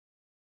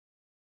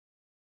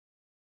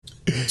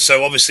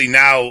So obviously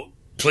now,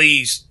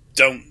 please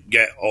don't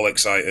get all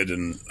excited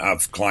and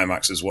have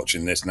climaxes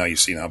watching this. Now you've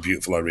seen how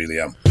beautiful I really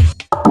am.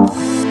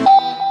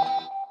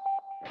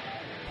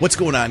 What's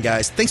going on,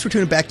 guys? Thanks for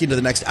tuning back into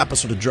the next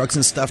episode of Drugs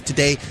and Stuff.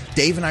 Today,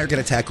 Dave and I are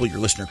going to tackle your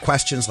listener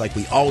questions like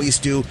we always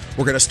do.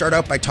 We're going to start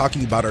out by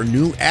talking about our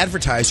new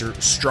advertiser,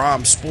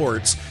 Strom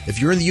Sports.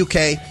 If you're in the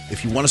UK,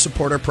 if you want to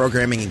support our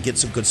programming and get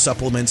some good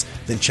supplements,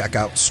 then check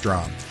out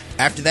Strom.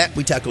 After that,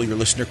 we tackle your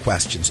listener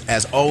questions.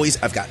 As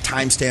always, I've got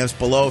timestamps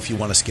below if you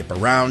want to skip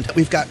around.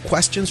 We've got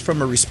questions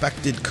from a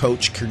respected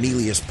coach,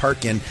 Cornelius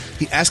Parkin.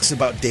 He asks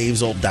about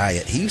Dave's old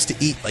diet. He used to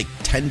eat like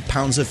 10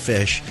 pounds of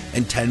fish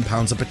and 10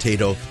 pounds of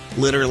potato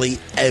literally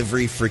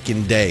every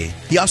freaking day.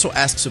 He also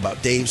asks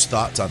about Dave's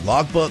thoughts on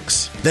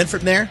logbooks. Then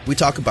from there, we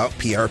talk about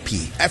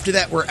PRP. After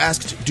that, we're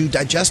asked, do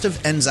digestive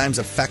enzymes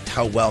affect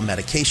how well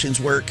medications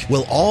work?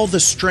 Will all the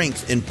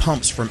strength in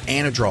pumps from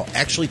Anadrol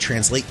actually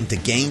translate into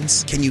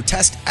gains? Can you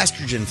test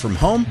estrogen from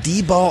home?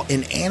 D-bol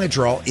and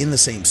Anadrol in the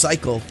same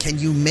cycle. Can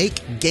you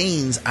make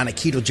gains on a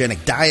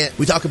ketogenic diet?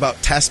 We talk about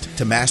test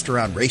to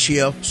masteron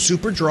ratio,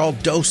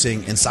 Superdrol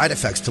dosing and side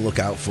effects to look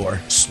out for,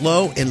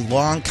 slow and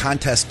long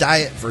contest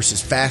diet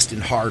versus fast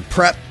and hard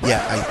prep.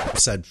 Yeah, I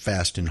said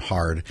fast and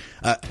hard.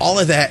 All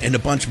of that and a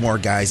bunch more,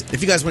 guys.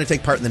 If you guys want to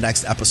take part in the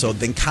next episode,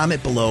 then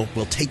comment below.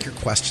 We'll take your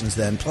questions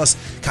then. Plus,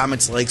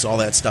 comments, likes, all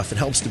that stuff. It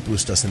helps to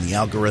boost us in the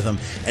algorithm.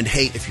 And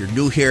hey, if you're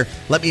new here,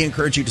 let me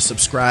encourage you to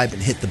subscribe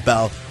and hit the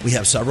bell. We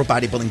have several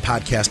bodybuilding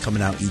podcasts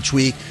coming out each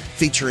week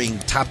featuring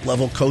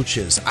top-level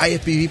coaches,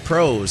 IFBB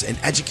pros, and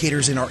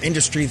educators in our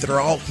industry that are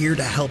all here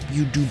to help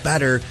you do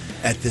better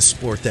at this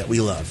sport that we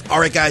love.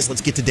 All right, guys,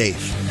 let's get to Dave.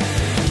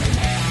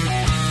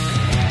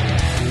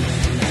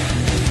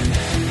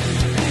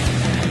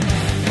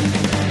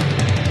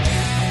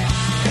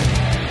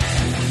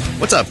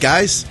 What's up,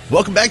 guys?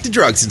 Welcome back to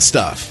Drugs and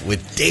Stuff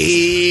with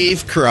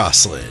Dave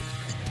Crossland.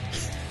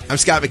 I'm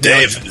Scott McNally.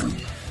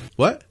 Dave.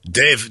 What?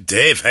 Dave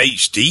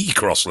HD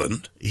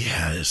Crossland.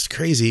 Yeah, it's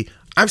crazy.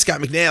 I'm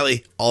Scott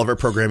McNally. All of our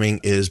programming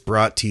is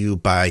brought to you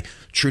by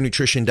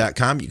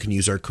TrueNutrition.com. You can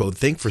use our code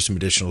THINK for some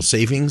additional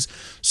savings.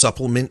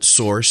 Supplement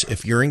Source.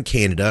 If you're in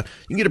Canada,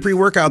 you can get a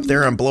pre-workout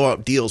there on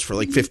blowout deals for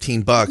like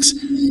 $15.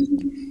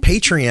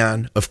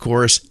 Patreon, of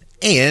course.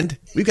 And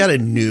we've got a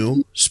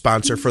new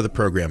sponsor for the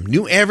program.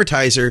 New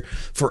advertiser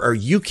for our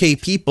UK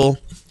people,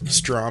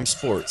 Strom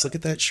Sports. Look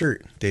at that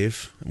shirt,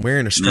 Dave. I'm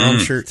wearing a Strom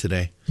shirt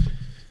today.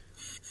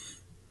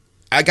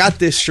 I got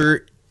this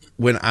shirt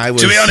when I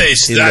was, to be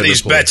honest, that Liverpool.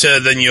 is better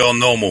than your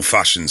normal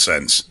fashion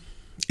sense.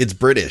 It's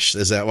British.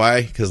 Is that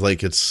why? Because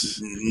like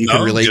you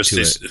can relate to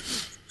it.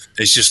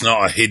 It's just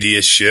not a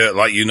hideous shirt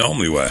like you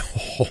normally wear.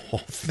 Oh,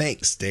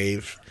 thanks,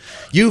 Dave.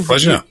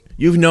 Pleasure.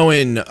 You've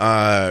known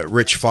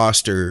Rich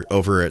Foster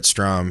over at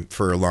Strom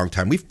for a long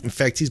time. In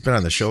fact, he's been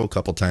on the show a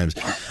couple times.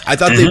 I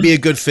thought they'd be a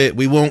good fit.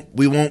 We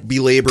won't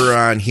belabor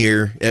on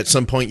here. At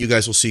some point, you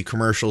guys will see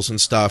commercials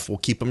and stuff. We'll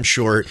keep them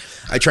short.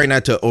 I try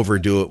not to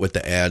overdo it with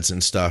the ads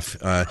and stuff.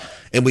 And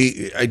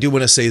I do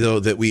want to say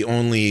though that we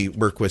only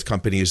work with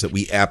companies that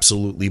we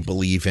absolutely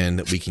believe in,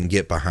 that we can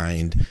get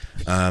behind.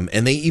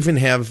 And they even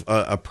have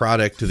a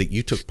product that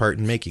you took part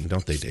in making,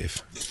 don't they,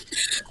 Dave?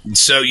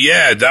 So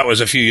yeah, that was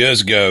a few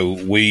years ago.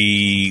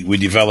 We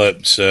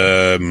developed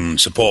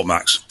Support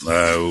Max,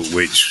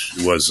 which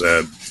was,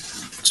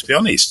 to be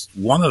honest,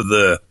 one of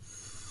the.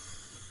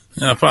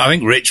 I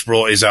think Rich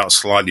brought his out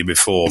slightly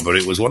before, but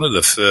it was one of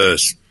the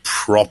first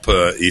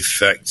proper,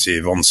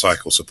 effective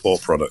on-cycle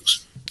support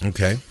products.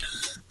 Okay.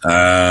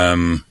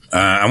 And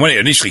when it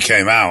initially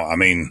came out, I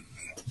mean,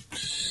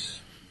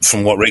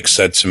 from what Rick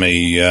said to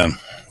me,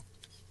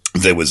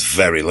 there was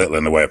very little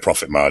in the way of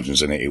profit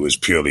margins in it. It was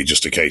purely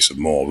just a case of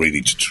more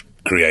really to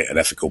create an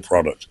ethical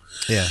product.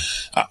 Yeah.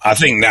 I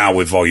think now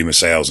with volume of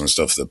sales and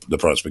stuff, the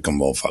product's become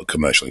more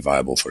commercially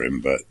viable for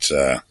him. But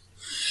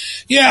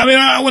yeah, I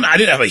mean, I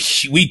didn't have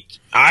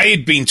I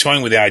had been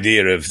toying with the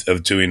idea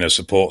of doing a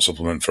support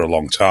supplement for a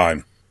long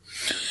time,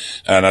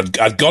 and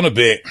I'd gone a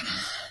bit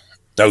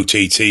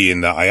OTT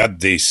in that I had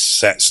these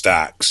set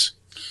stacks,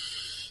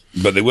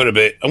 but they were a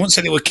bit, I wouldn't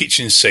say they were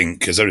kitchen sink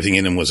because everything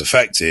in them was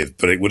effective,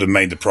 but it would have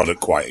made the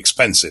product quite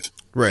expensive.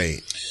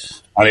 Right.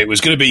 And it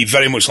was going to be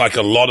very much like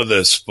a lot of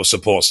the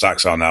support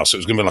stacks are now. So it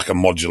was going to be like a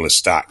modular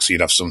stack. So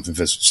you'd have something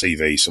for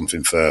CV,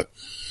 something for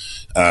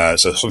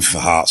something for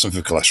heart,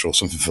 something for cholesterol,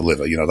 something for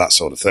liver, that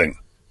sort of thing.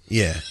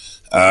 Yeah.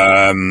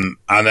 And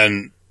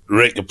then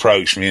Rick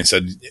approached me and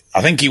said,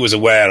 I think he was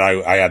aware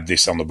I had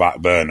this on the back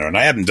burner, and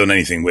I hadn't done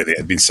anything with it. It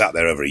had been sat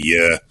there over a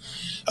year.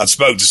 I'd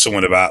spoke to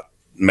someone about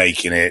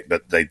making it,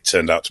 but they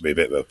turned out to be a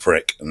bit of a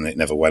prick and it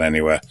never went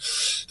anywhere.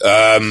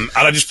 And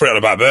I just put it on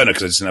the back burner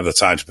because I just didn't have the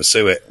time to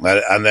pursue it.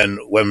 And then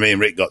when me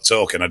and Rick got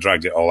talking, I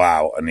dragged it all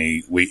out, and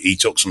he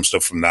took some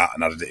stuff from that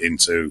and added it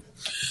into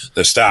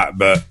the stack.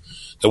 But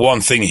the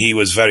one thing he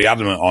was very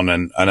adamant on,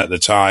 and at the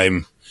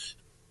time,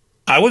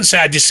 I wouldn't say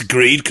I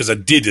disagreed because I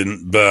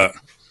didn't, but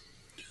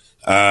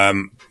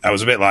I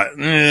was a bit like,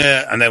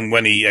 and then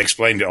when he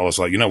explained it, I was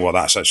like, you know what,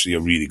 that's actually a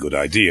really good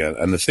idea.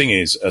 And the thing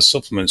is, a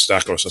supplement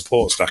stack or a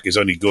support stack is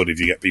only good if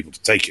you get people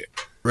to take it.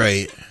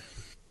 Right.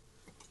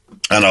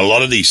 And a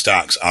lot of these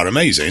stacks are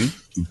amazing,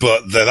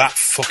 but they're that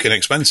fucking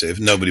expensive,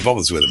 nobody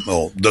bothers with them.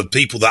 Or the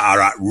people that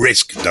are at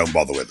risk don't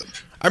bother with them.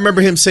 I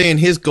remember him saying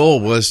his goal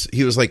was,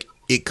 he was like,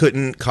 it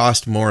couldn't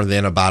cost more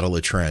than a bottle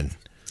of Tren.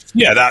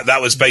 Yeah,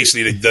 that was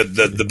basically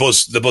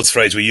the buzz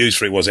phrase we used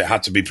for it was it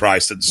had to be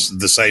priced at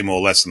the same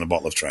or less than a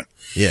bottle of Tren.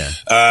 Yeah.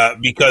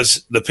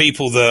 Because the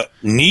people that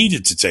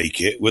needed to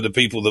take it were the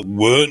people that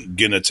weren't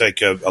going to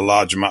take a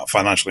large amount of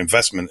financial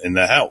investment in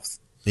their health.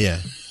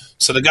 Yeah.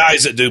 So the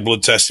guys that do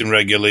blood testing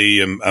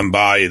regularly and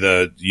buy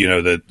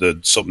the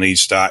sub-need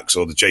stacks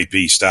or the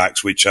JP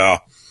stacks, which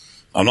are,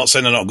 I'm not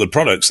saying they're not good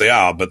products, they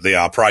are, but they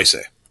are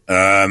pricey.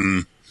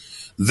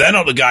 They're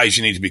not the guys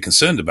you need to be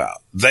concerned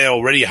about. They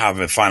already have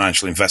a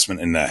financial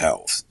investment in their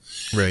health.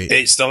 Right.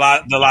 It's the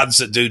lads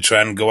that do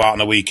Tren, go out on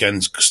the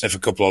weekends, sniff a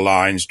couple of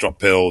lines, drop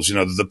pills. You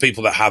know, the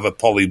people that have a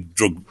poly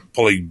drug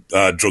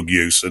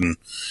use and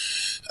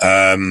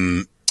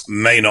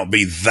may not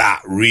be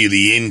that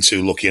really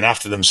into looking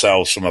after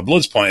themselves from a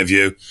blood's point of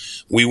view.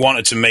 We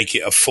wanted to make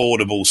it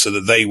affordable so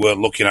that they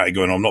weren't looking at it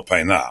going, I'm not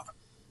paying that.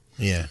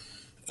 Yeah.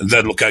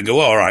 They'd look at it and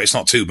go, all right, it's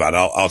not too bad.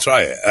 I'll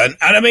try it. And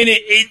I mean,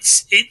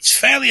 it's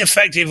fairly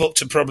effective up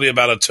to probably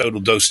about a total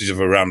dosage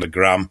of around 1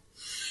 gram.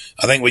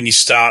 I think when you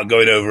start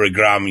going over 1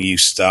 gram, you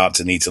start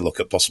to need to look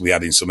at possibly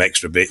adding some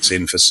extra bits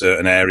in for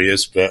certain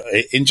areas. But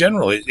in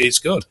general, it's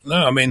good.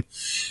 No, I mean,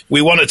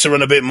 we wanted to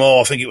run a bit more.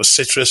 I think it was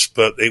citrus,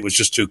 but it was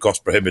just too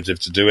cost prohibitive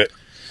to do it.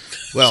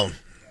 Well,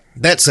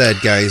 that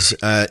said, guys,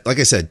 like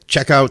I said,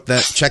 check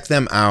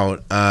them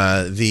out.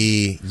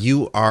 The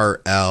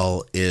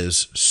URL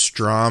is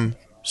Strom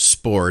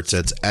Sports.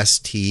 That's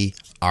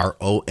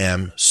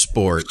STROM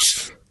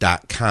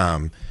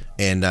sports.com.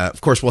 And, of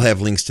course, we'll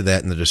have links to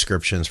that in the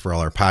descriptions for all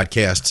our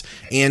podcasts.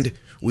 And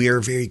we are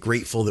very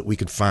grateful that we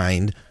could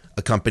find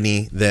a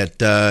company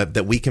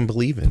that we can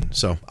believe in.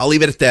 So I'll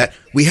leave it at that.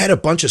 We had a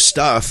bunch of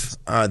stuff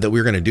that we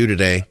were going to do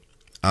today.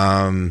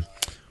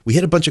 We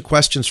had a bunch of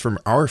questions from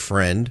our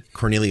friend,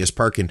 Cornelius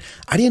Parkin.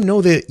 I didn't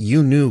know that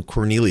you knew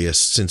Cornelius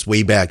since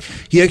way back.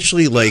 He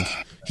actually,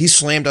 he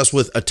slammed us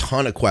with a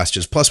ton of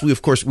questions. Plus,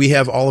 we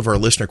have all of our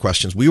listener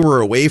questions. We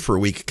were away for a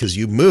week because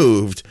you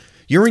moved.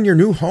 You're in your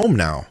new home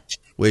now.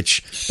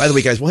 Which, by the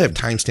way, guys, we'll have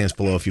timestamps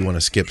below if you want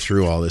to skip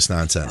through all this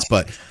nonsense.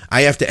 But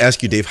I have to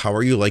ask you, Dave, how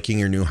are you liking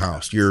your new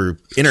house? Your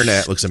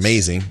internet looks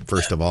amazing,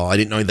 first of all. I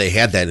didn't know they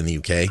had that in the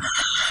UK.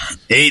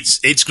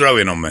 It's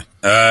growing on me.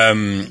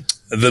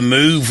 The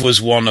move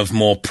was one of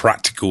more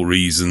practical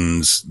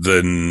reasons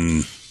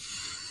than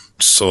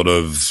sort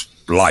of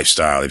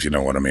lifestyle, if you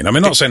know what I mean. I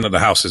mean, not saying that the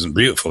house isn't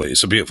beautiful.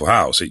 It's a beautiful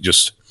house.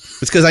 It's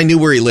because I knew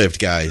where he lived,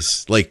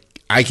 guys.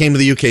 I came to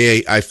the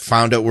UK. I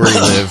found out where he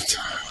lived.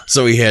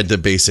 So he had to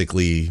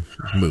basically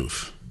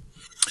move.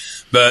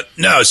 But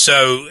no,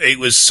 so it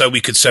was so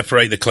we could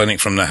separate the clinic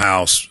from the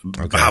house,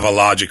 have a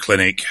larger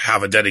clinic,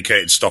 have a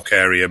dedicated stock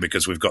area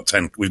because we've got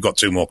 2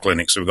 more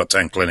clinics, so we've got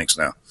 10 clinics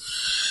now.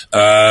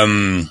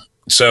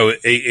 So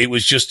it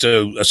was just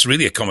to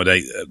really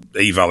accommodate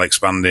eval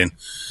expanding,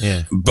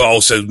 but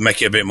also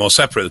make it a bit more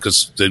separate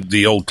because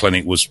the old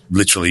clinic was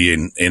literally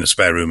in a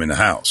spare room in the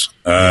house.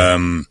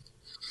 And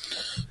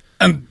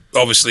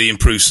obviously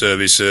improve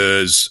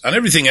services and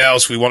everything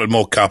else. We wanted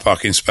more car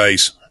parking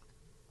space.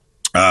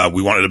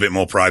 We wanted a bit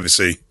more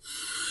privacy.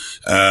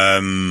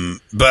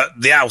 But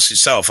the house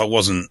itself, it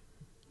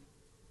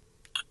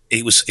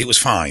was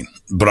fine,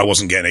 but I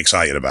wasn't getting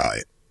excited about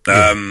it.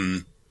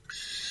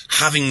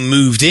 Having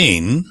moved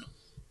in,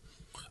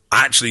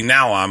 actually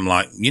now I'm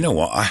like, you know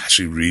what? I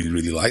actually really,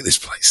 really like this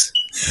place.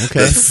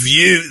 Okay.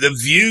 The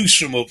views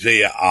from up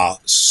here are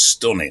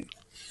stunning.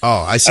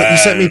 Oh, you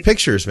sent me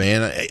pictures,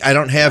 man. I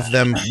don't have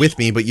them with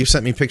me, but you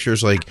sent me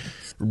pictures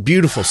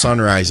beautiful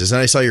sunrises, and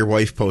I saw your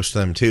wife post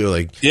them too.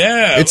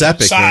 It's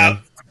epic, man.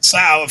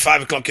 Sat out at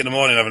 5 o'clock in the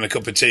morning having a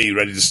cup of tea,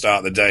 ready to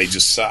start the day.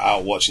 Just sat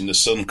out watching the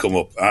sun come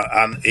up,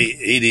 and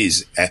it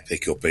is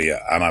epic up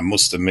here. And I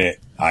must admit,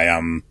 I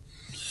am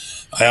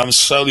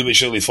slowly but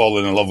surely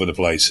falling in love with the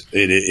place.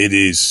 It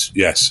is,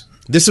 yes.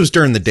 This was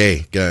during the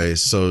day,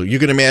 guys, so you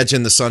can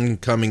imagine the sun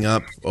coming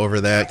up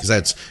over that because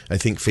that's, I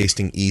think,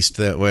 facing east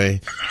that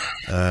way.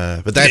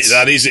 But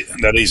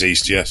that is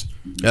east, yes.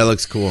 That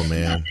looks cool,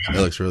 man. That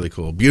looks really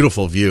cool.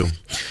 Beautiful view.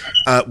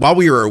 While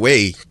we were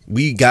away,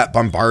 we got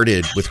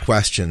bombarded with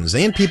questions,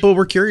 and people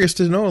were curious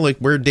to know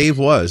where Dave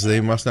was. They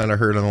must not have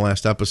heard on the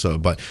last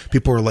episode, but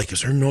people were like,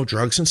 "Is there no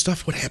drugs and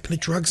stuff? What happened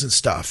to drugs and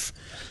stuff?"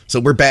 So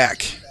we're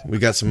back. We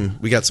got some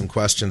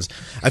questions.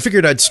 I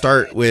figured I'd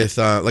start with,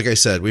 like I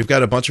said, we've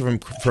got a bunch of them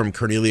from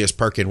Cornelius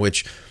Parkin,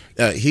 which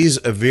he's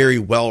a very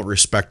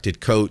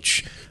well-respected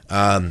coach,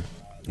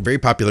 very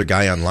popular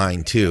guy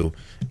online too.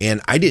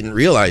 And I didn't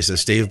realize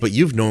this, Dave, but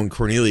you've known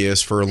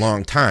Cornelius for a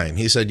long time.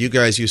 He said you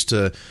guys used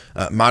to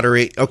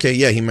moderate. Okay,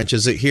 yeah, he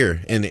mentions it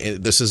here. And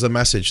this is a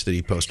message that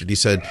he posted. He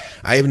said,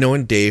 I have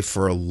known Dave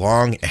for a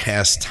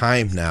long-ass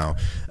time now.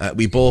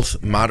 We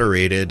both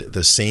moderated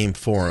the same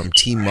forum,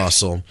 Team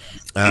Muscle.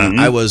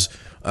 I was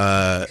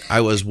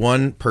I was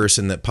one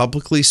person that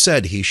publicly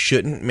said he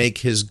shouldn't make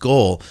his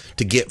goal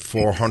to get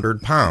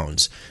 400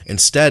 pounds.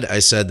 Instead, I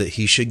said that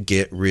he should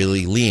get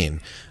really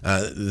lean.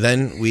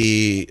 Then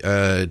we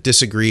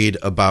disagreed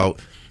about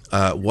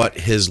what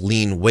his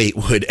lean weight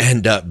would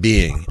end up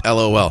being.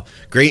 LOL.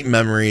 Great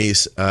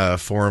memories.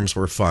 Forums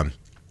were fun.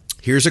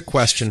 Here's a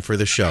question for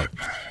the show.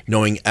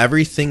 Knowing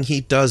everything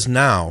he does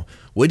now,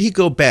 would he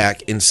go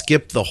back and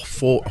skip the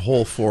whole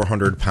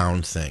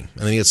 400-pound thing?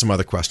 And then he had some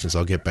other questions.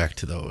 I'll get back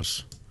to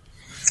those.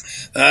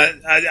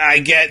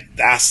 I get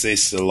asked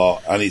this a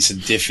lot, and it's a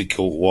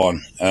difficult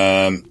one.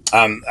 And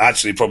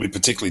actually probably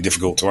particularly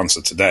difficult to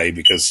answer today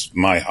because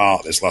my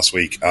heart this last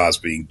week has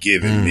been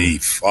giving me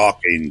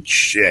fucking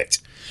shit.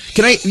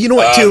 Can I, you know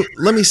what, too?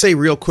 Let me say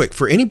real quick,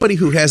 for anybody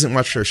who hasn't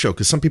watched our show,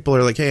 because some people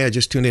are like, hey, I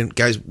just tuned in.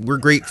 Guys, we're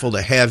grateful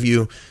to have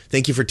you.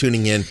 Thank you for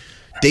tuning in.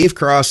 Dave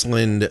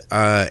Crossland,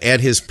 at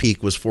his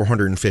peak, was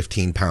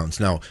 415 pounds.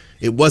 Now,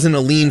 it wasn't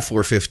a lean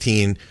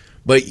 415,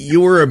 but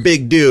you were a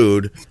big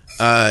dude.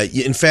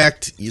 In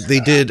fact, they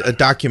did a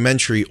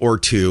documentary or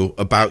two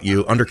about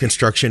you, Under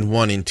Construction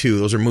 1 and 2.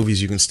 Those are movies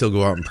you can still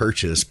go out and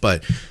purchase,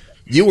 but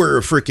you were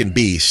a freaking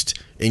beast,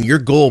 and your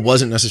goal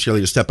wasn't necessarily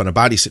to step on a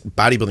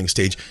bodybuilding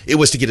stage. It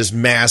was to get as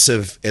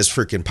massive as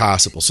freaking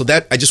possible. So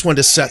that I just wanted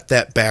to set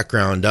that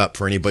background up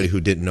for anybody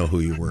who didn't know who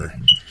you were.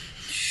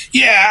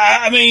 Yeah,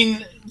 I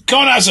mean,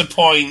 Con has a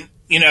point.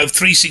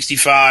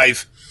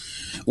 365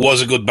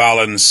 was a good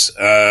balance.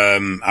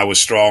 I was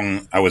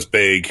strong. I was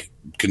big.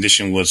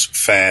 Condition was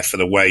fair for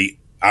the weight,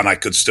 and I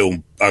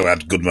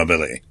had good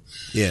mobility.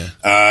 Yeah.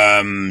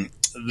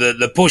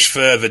 The push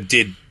further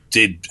did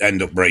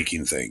end up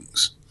breaking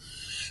things.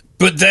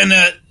 But then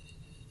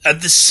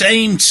at the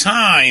same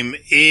time,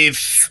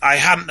 if I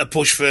hadn't have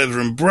pushed further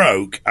and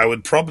broke, I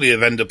would probably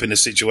have ended up in a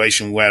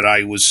situation where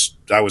I was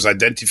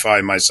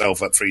identifying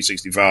myself at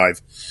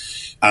 365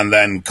 and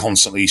then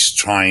constantly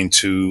trying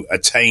to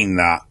attain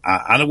that.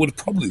 And I would have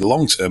probably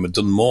long term have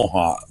done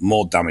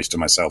more damage to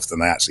myself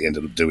than I actually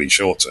ended up doing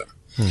short term.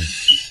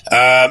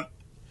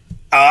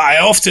 I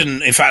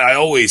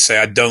always say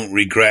I don't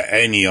regret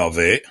any of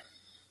it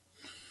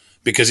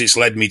because it's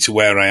led me to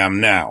where I am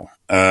now.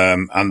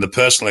 And the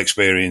personal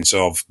experience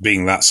of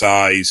being that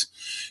size,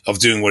 of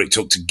doing what it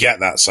took to get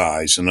that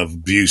size, and of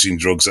abusing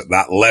drugs at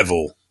that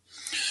level,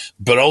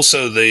 but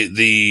also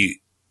the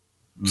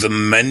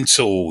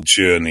mental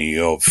journey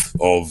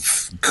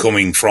of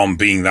coming from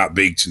being that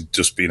big to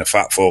just being a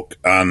fat fuck,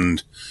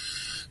 and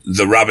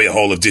the rabbit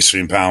hole of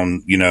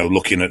discipline,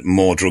 looking at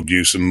more drug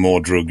use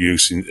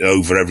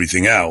over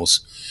everything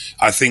else,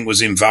 I think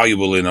was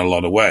invaluable in a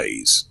lot of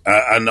ways.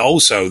 And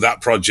also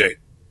that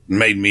project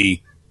made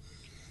me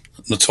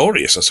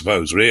notorious, I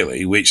suppose,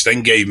 really, which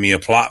then gave me a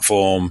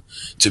platform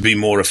to be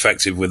more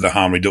effective with the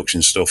harm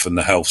reduction stuff and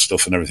the health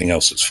stuff and everything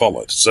else that's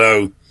followed.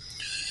 So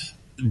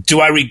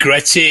do I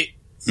regret it?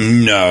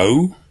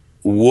 No.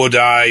 Would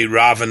I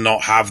rather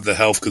not have the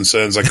health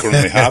concerns I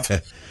currently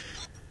have?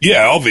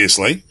 Yeah,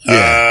 obviously.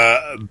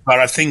 Yeah. But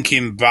I think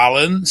in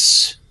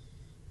balance,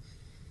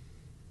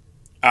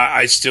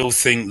 I still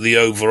think the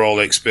overall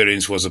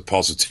experience was a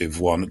positive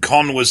one.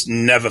 Con was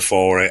never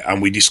for it,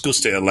 and we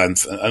discussed it at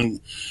length.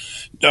 And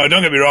no,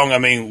 don't get me wrong. I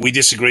mean, we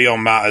disagree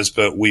on matters,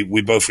 but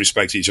we both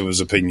respect each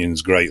other's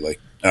opinions greatly.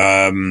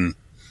 I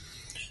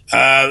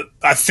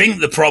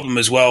think the problem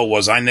as well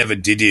was I never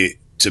did it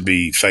to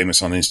be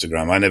famous on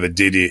Instagram. I never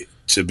did it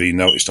to be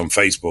noticed on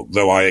Facebook.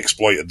 Though I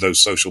exploited those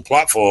social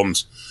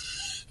platforms,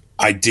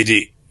 I did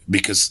it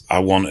because I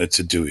wanted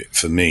to do it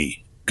for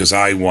me, because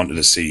I wanted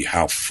to see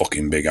how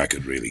fucking big I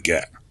could really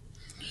get.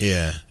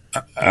 Yeah.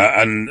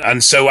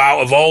 And so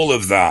out of all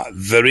of that,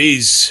 there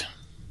is...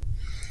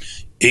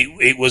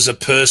 It was a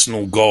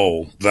personal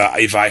goal that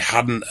if I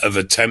hadn't have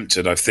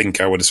attempted, I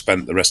think I would have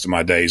spent the rest of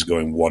my days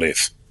going, what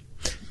if?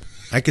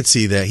 I could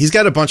see that. He's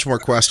got a bunch more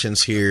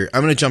questions here.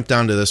 I'm going to jump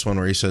down to this one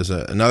where he says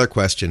another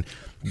question.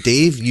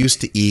 Dave used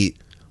to eat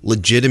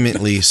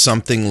legitimately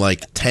something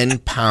like 10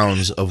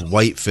 pounds of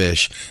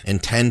whitefish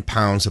and 10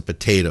 pounds of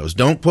potatoes.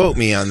 Don't quote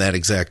me on that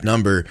exact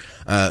number.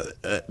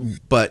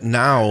 But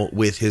now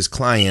with his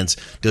clients,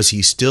 does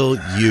he still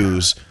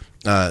use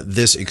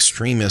this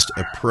extremist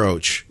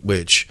approach,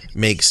 which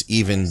makes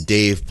even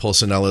Dave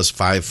Pulcinella's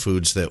 5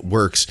 Foods That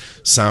Works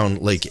sound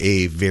like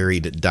a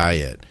varied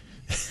diet?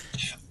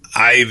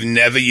 I've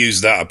never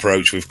used that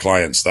approach with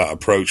clients. That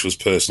approach was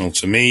personal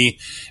to me,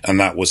 and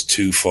that was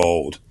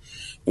twofold.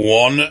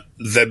 One,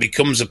 there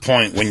becomes a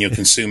point when you're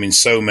consuming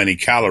so many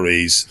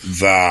calories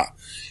that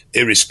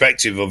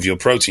irrespective of your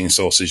protein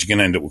sources, you're going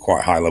to end up with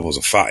quite high levels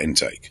of fat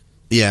intake.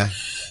 Yeah.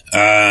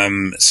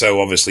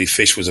 So obviously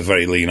fish was a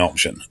very lean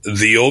option.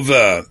 The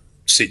other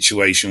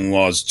situation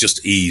was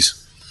just ease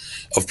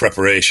of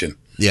preparation.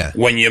 Yeah.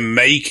 When you're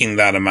making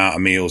that amount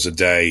of meals a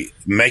day,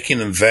 making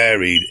them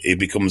varied, it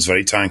becomes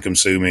very time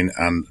consuming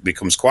and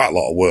becomes quite a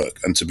lot of work.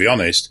 And to be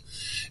honest,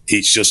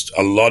 it's just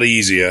a lot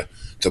easier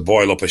to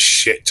boil up a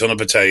shit ton of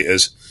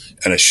potatoes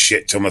and a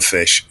shit ton of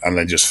fish and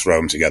then just throw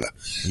them together.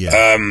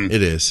 Yeah,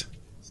 it is.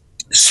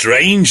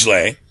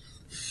 Strangely,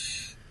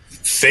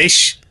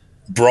 fish,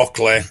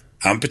 broccoli,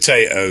 and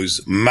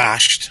potatoes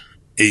mashed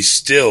is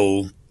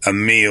still a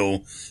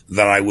meal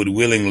that I would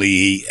willingly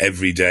eat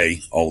every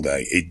day, all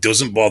day. It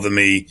doesn't bother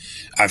me.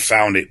 I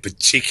found it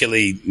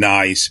particularly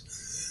nice.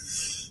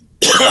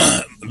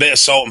 A bit of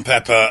salt and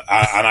pepper,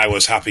 and I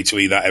was happy to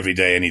eat that every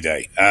day, any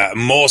day.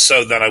 More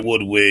so than I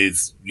would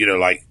with,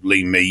 like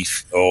lean meat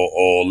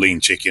or lean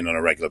chicken on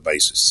a regular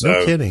basis. So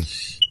no kidding.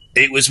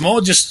 It was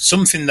more just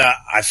something that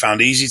I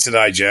found easy to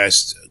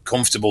digest,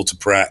 comfortable to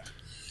prep,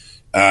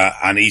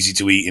 and easy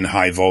to eat in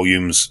high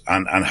volumes,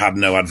 and had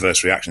no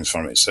adverse reactions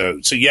from it. So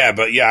yeah,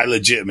 I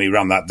legitimately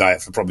ran that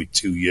diet for probably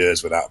 2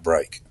 years without a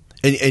break.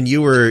 And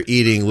you were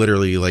eating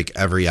literally like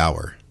every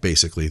hour,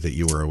 basically, that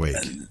you were awake.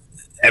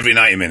 Every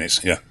 90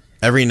 minutes, yeah.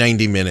 Every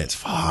 90 minutes.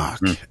 Fuck.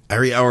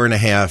 Every hour and a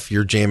half,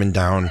 you're jamming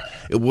down.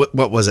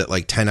 What was it,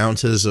 like 10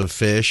 ounces of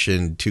fish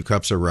and 2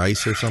 cups of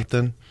rice or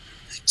something?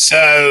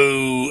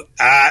 So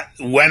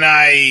when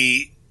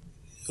I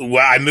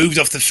moved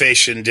off the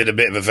fish and did a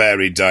bit of a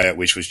varied diet,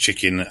 which was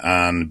chicken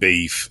and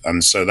beef.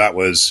 And so that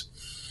was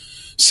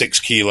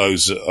 6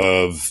 kilos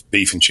of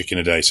beef and chicken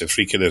a day. So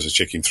 3 kilos of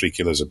chicken, 3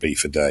 kilos of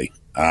beef a day,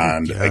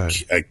 and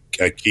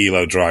a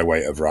kilo dry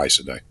weight of rice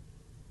a day.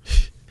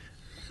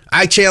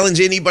 I challenge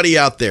anybody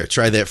out there.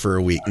 Try that for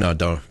a week. No,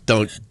 don't.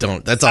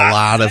 That's a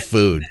lot of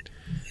food.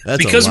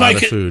 That's a lot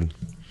of food.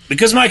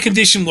 Because my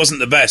condition wasn't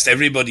the best,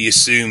 everybody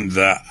assumed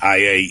that I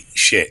ate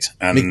shit.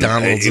 And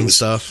McDonald's and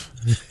stuff.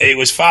 It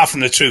was far from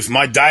the truth.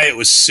 My diet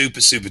was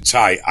super, super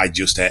tight. I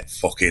just ate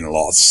fucking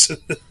lots.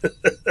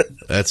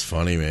 That's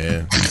funny,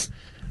 man.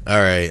 All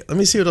right. Let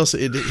me see what else.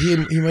 He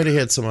might have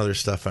had some other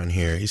stuff on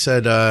here. He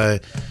said,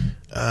 because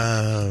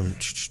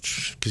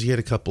he had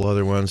a couple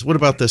other ones. What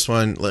about this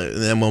one?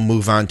 Then we'll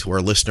move on to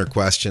our listener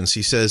questions.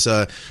 He says,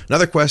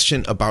 another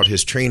question about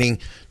his training.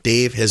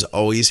 Dave has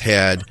always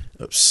had,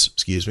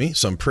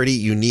 some pretty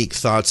unique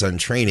thoughts on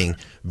training.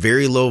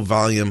 Very low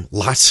volume,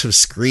 lots of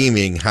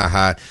screaming,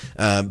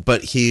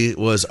 but he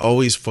was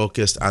always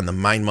focused on the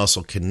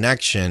mind-muscle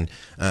connection.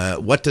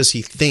 What does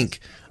he think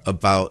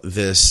about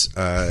this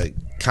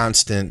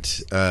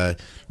constant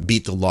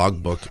beat the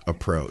logbook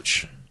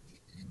approach?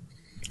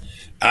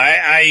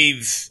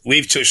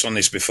 We've touched on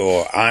this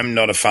before. I'm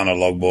not a fan of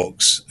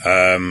logbooks.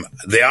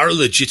 They are a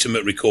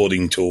legitimate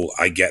recording tool.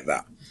 I get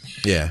that.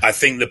 Yeah. I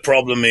think the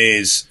problem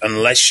is,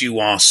 unless you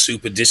are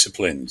super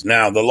disciplined.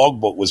 Now, the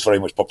logbook was very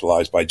much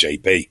popularized by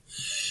JP.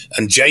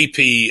 And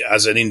JP,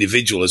 as an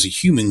individual, as a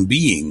human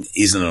being,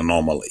 is an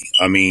anomaly.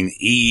 I mean,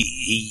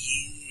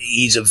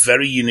 he's a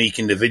very unique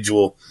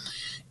individual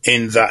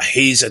in that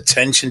his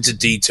attention to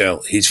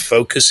detail, his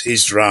focus,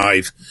 his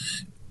drive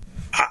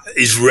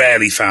is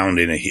rarely found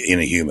in a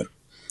human.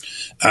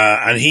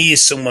 And he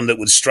is someone that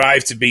would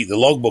strive to beat the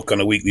logbook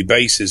on a weekly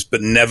basis,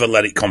 but never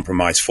let it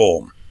compromise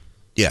form.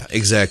 Yeah,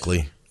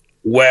 exactly.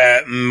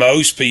 Where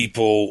most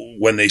people,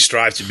 when they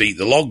strive to beat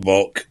the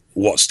logbook,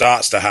 what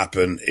starts to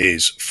happen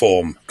is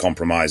form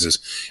compromises.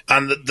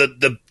 And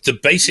the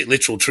basic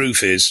literal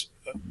truth is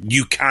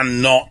you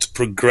cannot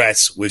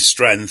progress with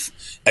strength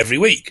every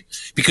week.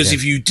 Because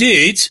if you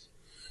did,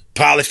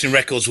 powerlifting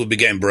records would be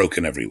getting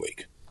broken every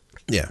week.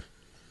 Yeah.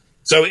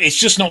 So it's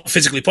just not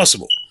physically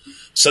possible.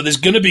 So there's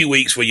going to be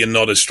weeks where you're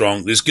not as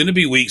strong. There's going to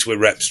be weeks where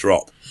reps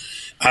drop.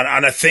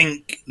 And I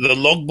think the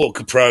logbook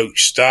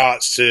approach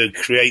starts to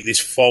create this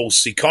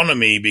false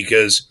economy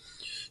because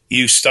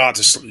you start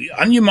to,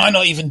 and you might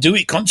not even do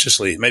it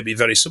consciously, it may be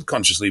very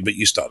subconsciously, but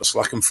you start to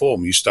slacken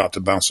form, you start to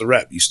bounce a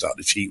rep, you start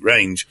to cheat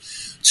range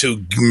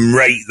to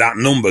rate that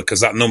number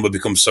because that number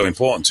becomes so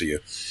important to you.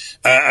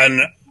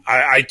 And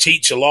I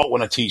teach a lot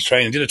when I teach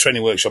training. I did a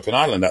training workshop in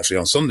Ireland actually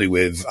on Sunday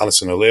with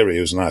Alison O'Leary,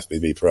 who's an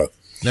IFBB pro.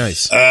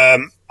 Nice.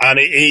 And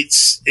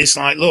it's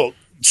like, look,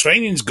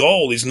 training's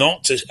goal is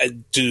not to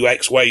do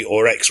X weight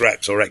or X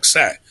reps or X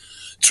set.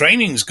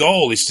 Training's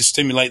goal is to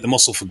stimulate the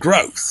muscle for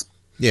growth.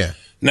 Yeah.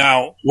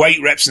 Now,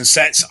 weight reps and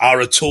sets are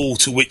a tool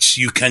to which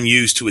you can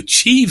use to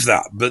achieve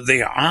that, but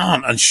they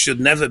aren't and should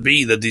never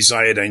be the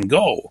desired end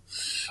goal.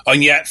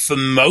 And yet, for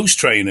most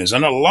trainers,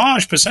 and a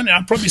large percentage,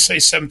 I'd probably say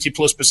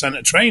 70+%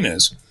 of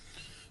trainers,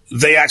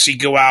 they actually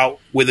go out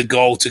with a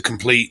goal to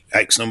complete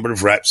X number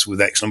of reps with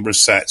X number of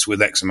sets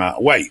with X amount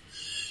of weight.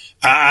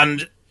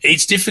 And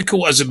it's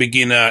difficult as a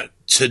beginner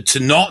to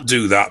not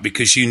do that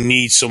because you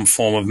need some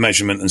form of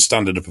measurement and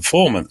standard of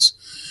performance.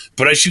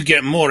 But as you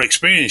get more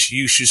experience,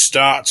 you should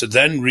start to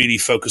then really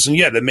focus on,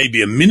 there may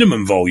be a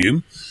minimum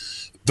volume,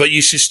 but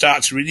you should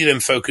start to really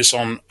then focus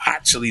on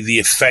actually the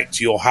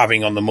effect you're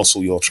having on the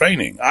muscle you're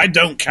training. I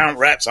don't count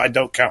reps, I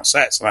don't count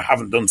sets, and I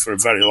haven't done for a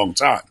very long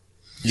time.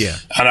 Yeah.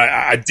 And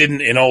I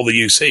didn't in all the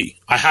UC.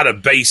 I had a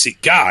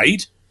basic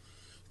guide,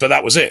 but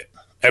that was it.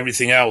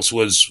 Everything else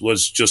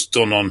was just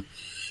done on,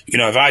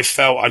 if I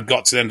felt I'd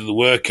got to the end of the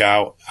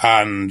workout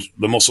and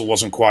the muscle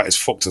wasn't quite as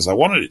fucked as I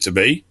wanted it to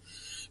be,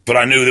 but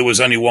I knew there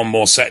was only one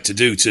more set to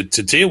do to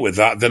deal with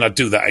that, then I'd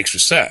do that extra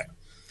set.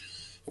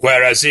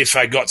 Whereas if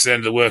I got to the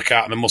end of the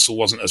workout and the muscle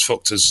wasn't as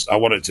fucked as I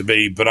wanted it to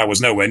be, but I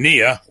was nowhere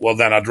near, well,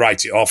 then I'd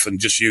write it off and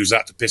just use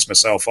that to piss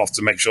myself off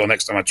to make sure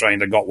next time I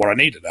trained I got what I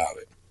needed out of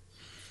it.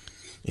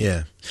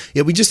 Yeah.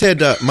 Yeah, we just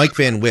had Mike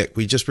Van Wyck.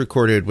 We just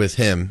recorded with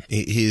him.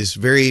 He's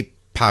very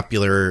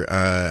popular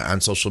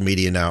on social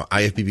media now,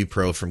 IFBB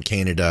Pro from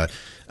Canada,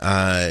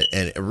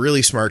 and a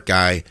really smart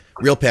guy,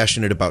 real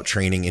passionate about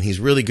training, and he's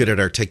really good at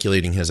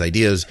articulating his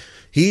ideas.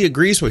 He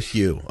agrees with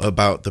you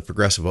about the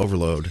progressive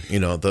overload, you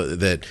know,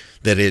 that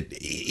it,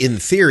 in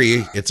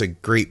theory, it's a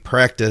great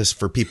practice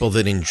for people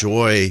that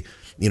enjoy,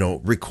 you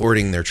know,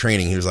 recording their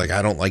training. He was like,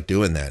 I don't like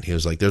doing that. He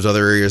was like, there's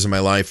other areas in my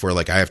life where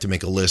like I have to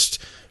make a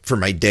list for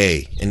my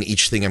day and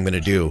each thing I'm going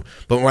to do.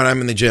 But when I'm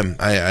in the gym,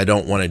 I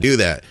don't want to do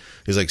that.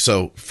 He's like,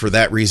 so for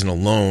that reason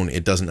alone,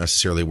 it doesn't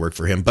necessarily work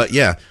for him. But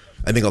yeah,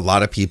 I think a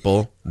lot of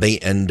people, they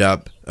end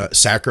up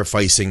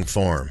sacrificing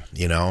form,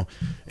 you know.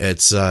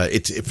 It's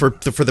for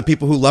the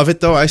people who love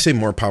it, though, I say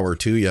more power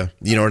to you.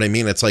 You know what I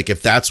mean? It's like,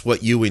 if that's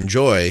what you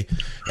enjoy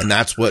and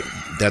that's what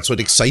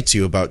excites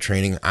you about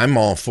training, I'm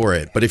all for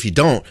it. But if you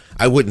don't,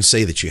 I wouldn't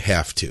say that you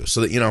have to.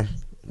 So that, you know,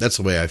 that's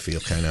the way I feel,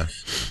 kind of.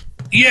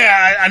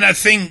 Yeah, and I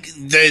think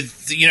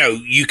that, you know,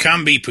 you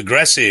can be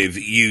progressive.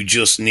 You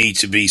just need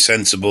to be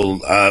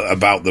sensible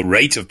about the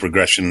rate of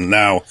progression.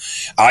 Now,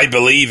 I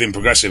believe in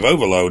progressive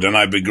overload, and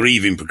I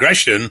believe in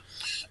progression,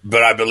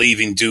 but I believe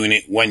in doing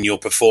it when your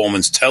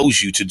performance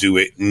tells you to do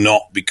it,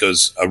 not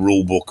because a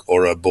rule book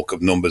or a book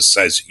of numbers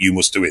says you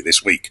must do it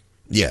this week.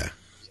 Yeah.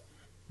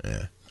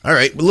 Yeah. All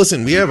right. Well,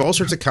 listen, we have all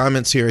sorts of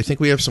comments here. I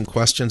think we have some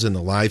questions in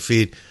the live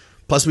feed.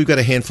 Plus, we've got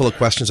a handful of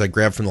questions I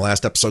grabbed from the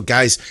last episode.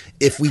 Guys,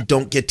 if we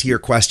don't get to your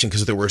question,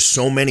 because there were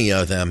so many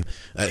of them,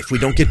 if we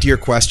don't get to your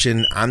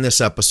question on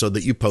this episode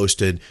that you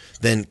posted,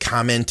 then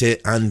comment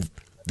it on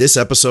this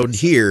episode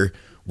here.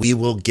 We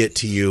will get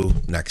to you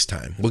next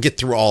time. We'll get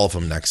through all of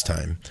them next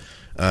time.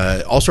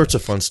 All sorts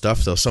of fun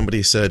stuff, though.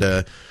 Somebody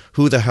said,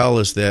 who the hell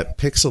is that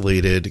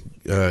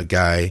pixelated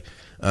guy?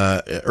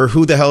 Or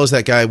who the hell is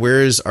that guy?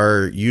 Where is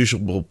our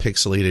usual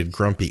pixelated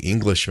grumpy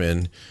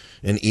Englishman?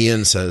 And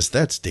Ian says,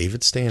 that's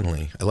David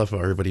Stanley. I love how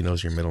everybody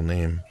knows your middle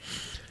name.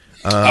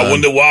 I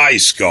wonder why,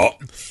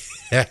 Scott.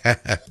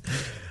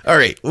 All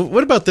right.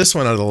 What about this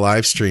one out of the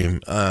live stream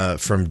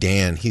from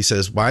Dan? He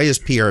says, why is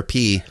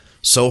PRP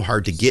so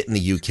hard to get in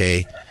the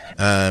UK?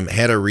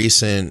 Had a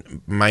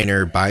recent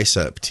minor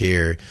bicep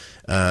tear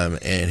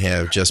and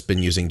have just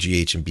been using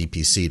GH and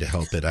BPC to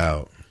help it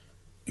out.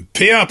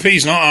 PRP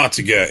is not hard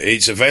to get.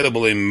 It's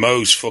available in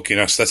most fucking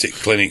aesthetic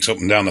clinics up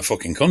and down the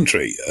fucking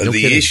country. No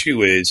the kidding.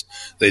 issue is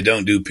they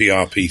don't do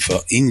PRP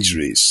for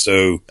injuries.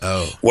 So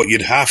what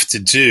you'd have to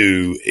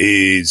do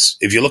is,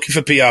 if you're looking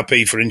for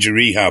PRP for injury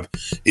rehab,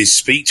 is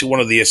speak to one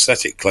of the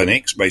aesthetic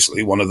clinics,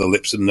 basically one of the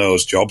lips and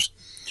nose jobs.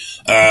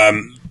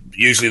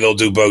 Usually they'll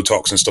do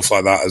Botox and stuff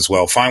like that as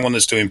well. Find one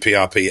that's doing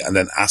PRP and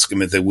then ask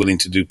them if they're willing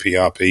to do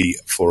PRP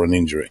for an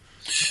injury.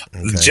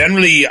 Okay.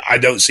 Generally, I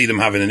don't see them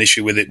having an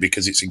issue with it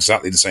because it's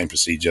exactly the same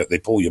procedure. They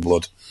pull your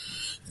blood,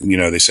 you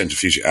know, they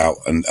centrifuge it out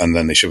and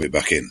then they shove it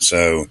back in.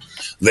 So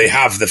they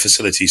have the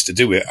facilities to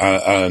do it.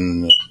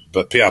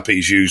 But PRP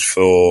is used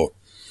for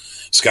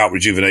scalp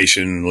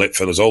rejuvenation, lip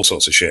fillers, all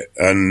sorts of shit.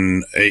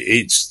 And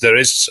there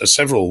is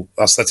several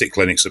aesthetic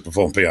clinics that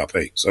perform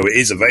PRP. So it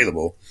is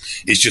available.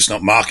 It's just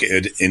not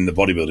marketed in the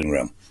bodybuilding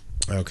realm.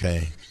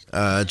 Okay.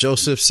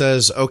 Joseph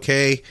says,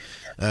 okay,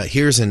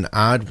 here's an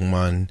odd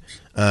one.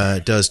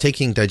 Does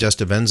taking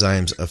digestive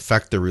enzymes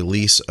affect the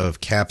release of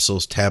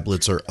capsules,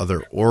 tablets, or other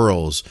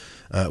orals?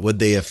 Would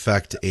they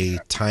affect a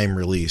time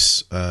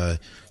release,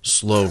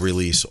 slow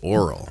release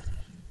oral?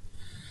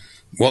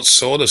 What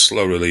sort of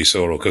slow release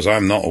oral? Because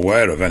I'm not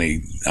aware of any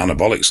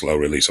anabolic slow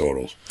release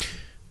orals.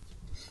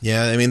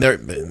 Yeah, I mean,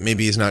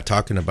 maybe he's not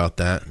talking about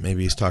that.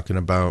 Maybe he's talking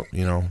about,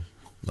 you know.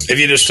 Like, if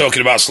you're just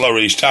talking about slow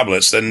release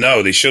tablets, then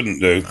no, they shouldn't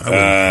do.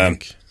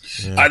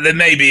 Yeah. There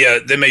may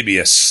be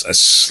a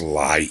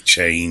slight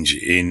change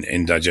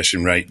in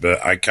digestion rate,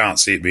 but I can't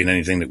see it being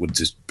anything that would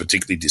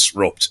particularly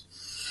disrupt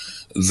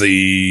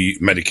the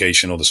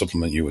medication or the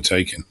supplement you were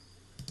taking.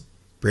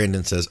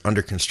 Brandon says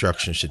Under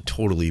Construction should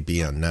totally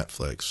be on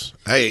Netflix.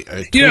 I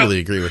totally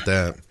agree with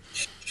that.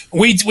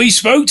 We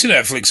spoke to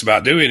Netflix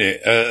about doing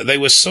it. They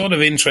were sort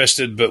of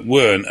interested but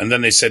weren't, and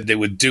then they said they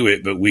would do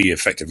it, but we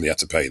effectively had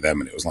to pay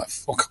them, and it was like,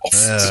 fuck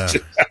off.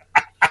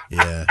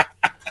 Yeah.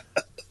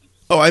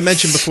 Oh, I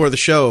mentioned before the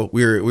show,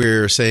 we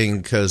were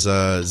saying, because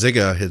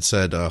Ziga had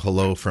said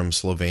hello from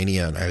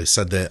Slovenia, and I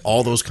said that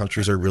all those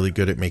countries are really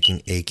good at making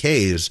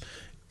AKs,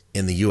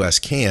 and the U.S.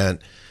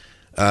 can't.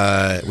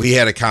 We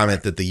had a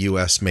comment that the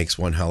U.S. makes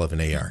one hell of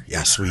an AR.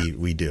 Yes,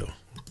 we do.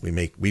 We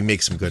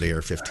make some good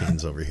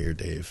AR-15s over here,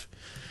 Dave.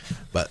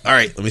 But all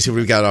right, let me see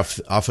what we got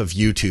off of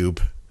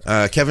YouTube.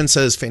 Kevin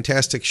says,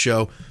 fantastic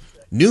show.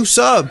 New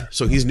sub,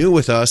 so he's new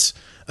with us.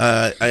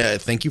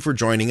 Thank you for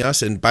joining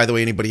us. And by the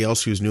way, anybody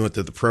else who's new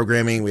to the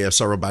programming, we have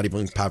several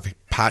bodybuilding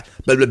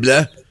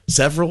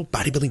several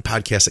bodybuilding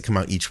podcasts that come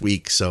out each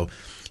week. So,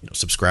 you know,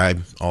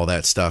 subscribe, all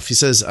that stuff. He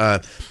says,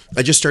 I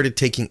just started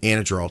taking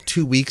Anadrol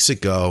 2 weeks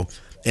ago,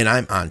 and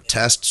I'm on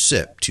test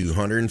sip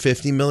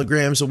 250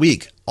 milligrams a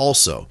week.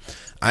 Also,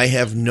 I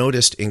have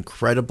noticed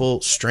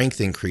incredible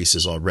strength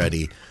increases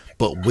already,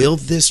 but will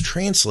this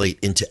translate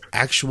into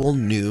actual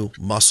new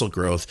muscle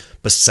growth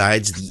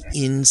besides the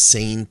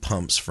insane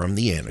pumps from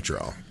the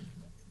Anadrol?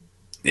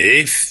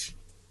 If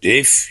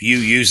you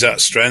use that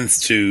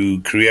strength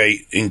to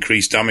create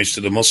increased damage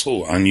to the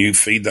muscle and you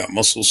feed that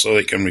muscle so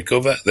it can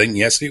recover, then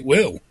yes, it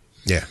will.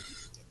 Yeah.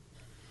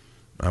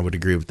 I would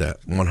agree with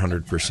that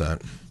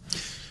 100%.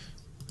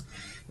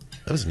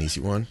 That was an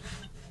easy one.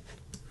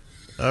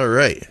 All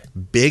right.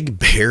 Big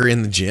Bear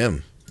in the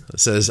Gym.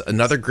 It says,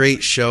 another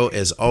great show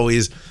as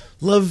always.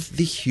 Love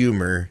the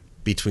humor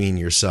between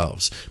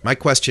yourselves. My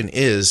question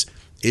is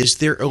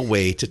there a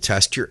way to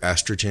test your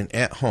estrogen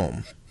at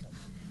home?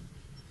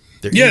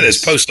 There's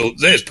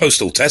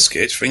postal test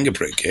kits, finger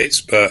prick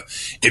kits, but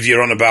if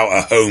you're on about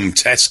a home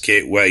test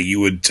kit where you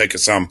would take a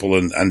sample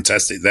and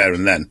test it there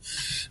and then,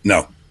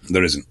 no,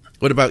 there isn't.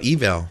 What about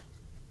eval?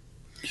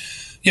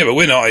 Yeah, but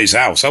we're not at his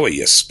house, are we,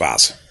 you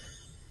spaz?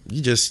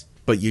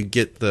 You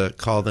get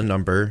the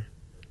number.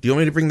 Do you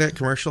want me to bring that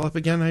commercial up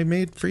again I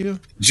made for you?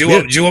 Do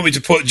you want me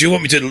to punch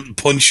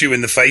you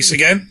in the face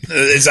again?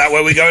 Is that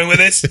where we're going with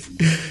this?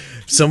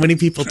 So many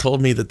people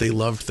told me that they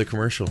loved the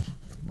commercial.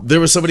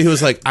 There was somebody who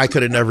was like, I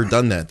could have never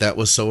done that. That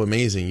was so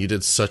amazing. You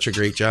did such a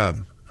great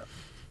job.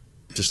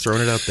 Just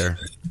throwing it out there.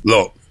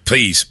 Look,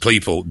 please,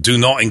 people, do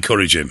not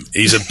encourage him.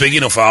 He's a big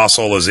enough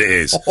arsehole as it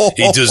is.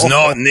 He does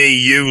not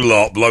need you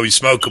lot blowing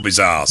smoke up his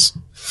arse.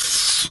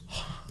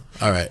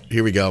 All right,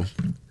 here we go.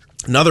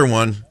 Another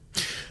one.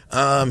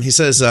 He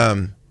says,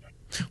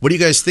 what do you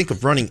guys think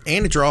of running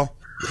Anadrol?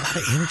 A lot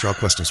of Anadrol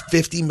questions.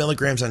 50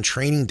 milligrams on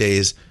training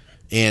days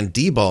and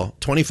D-ball,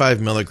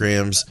 25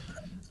 milligrams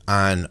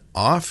on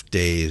off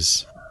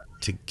days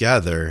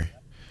together.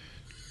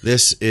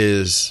 This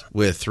is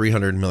with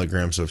 300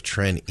 milligrams of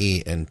Tren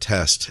E and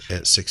test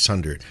at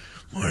 600.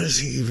 What does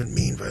he even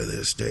mean by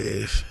this,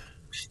 Dave?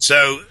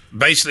 So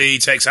basically he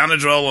takes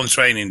Anadrol on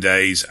training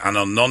days, and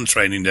on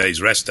non-training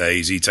days, rest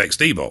days, he takes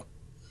D-ball.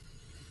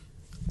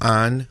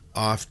 On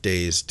off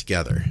days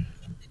together.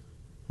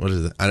 What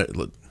is it? I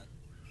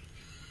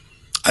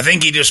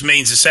think he just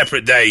means the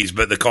separate days,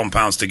 but the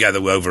compounds together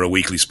over a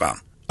weekly span.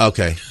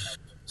 Okay.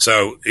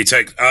 So he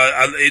takes.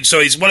 So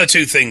he's one of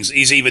two things.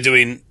 He's either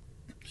doing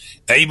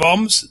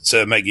A-bombs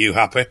to make you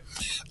happy,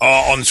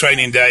 on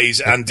training days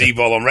and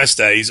D-ball on rest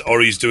days,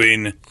 or he's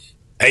doing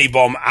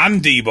A-bomb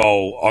and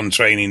D-ball on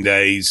training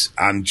days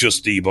and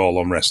just D-ball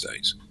on rest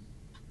days.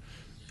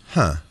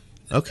 Huh.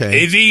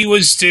 Okay. If he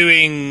was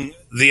doing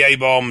the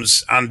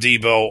A-bombs and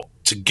D-ball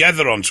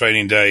together on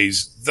training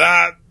days,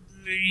 that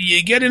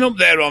you're getting up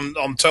there on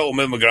total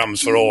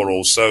milligrams for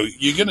oral, so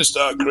you're going to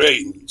start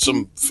creating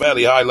some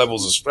fairly high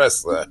levels of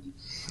stress there.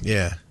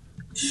 Yeah.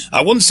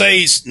 I wouldn't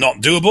say it's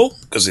not doable,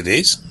 because it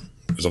is,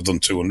 because I've done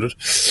 200.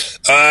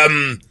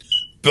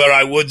 But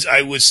I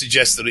would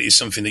suggest that it is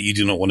something that you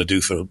do not want to do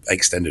for an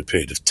extended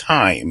period of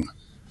time.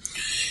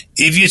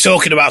 If you're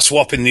talking about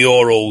swapping the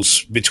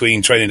orals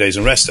between training days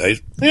and rest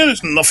days,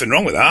 there's nothing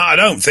wrong with that. I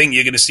don't think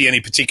you're going to see any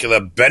particular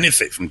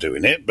benefit from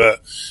doing it,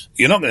 but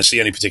you're not going to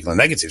see any particular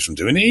negatives from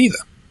doing it either.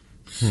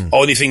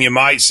 Only thing you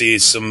might see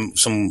is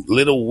some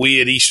little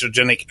weird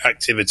estrogenic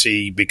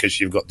activity because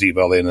you've got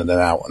D-ball in and then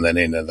out and then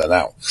in and then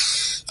out.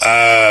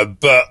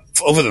 But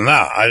other than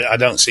that, I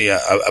don't see a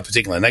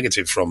particular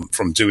negative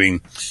from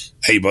doing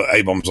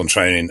A-bombs on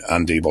training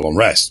and D-ball on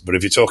rest. But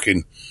if you're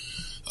talking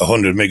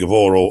 100 mg of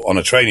oral on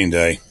a training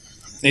day,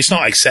 it's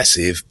not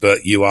excessive,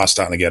 but you are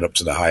starting to get up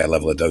to the higher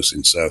level of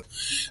dosing. So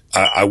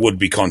I would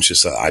be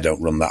conscious that I don't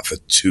run that for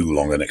too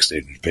long an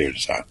extended period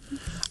of time.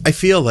 I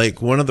feel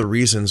like one of the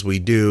reasons we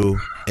do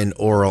an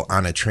oral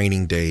on a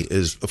training day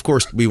is, of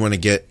course, we want to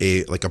get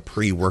a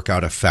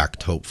pre-workout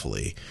effect,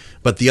 hopefully.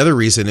 But the other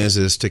reason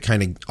is to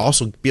kind of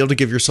also be able to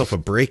give yourself a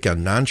break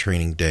on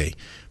non-training day.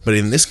 But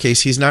in this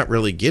case, he's not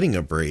really getting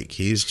a break.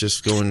 He's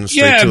just going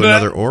straight to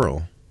another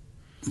oral.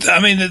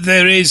 I mean,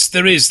 there is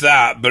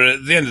that, but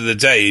at the end of the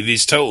day, if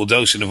his total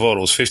dosing of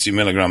oral is 50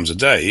 milligrams a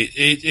day,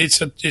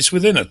 it's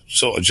within a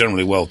sort of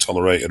generally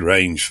well-tolerated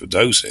range for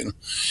dosing.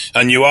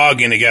 And you are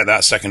going to get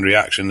that secondary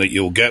action that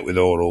you'll get with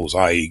orals,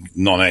 i.e.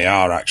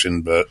 non-AR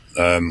action, but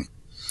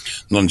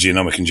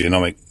non-genomic and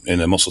genomic in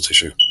the muscle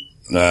tissue,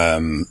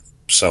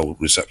 cell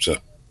receptor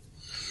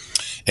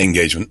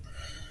engagement.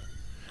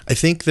 I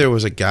think there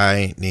was a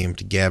guy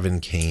named Gavin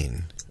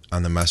Kane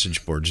on the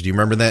message boards. Do you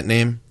remember that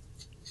name?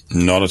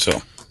 Not at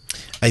all.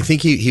 I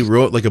think he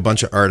wrote like a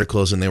bunch of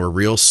articles and they were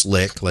real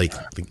slick. Like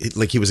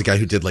he was a guy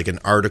who did like an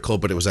article,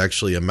 but it was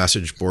actually a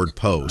message board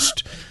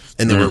post,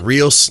 and they were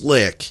real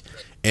slick.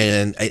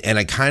 And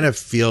I kind of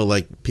feel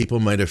like people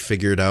might have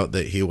figured out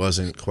that he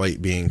wasn't quite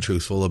being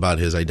truthful about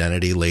his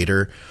identity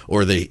later,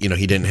 or he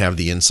didn't have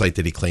the insight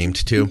that he claimed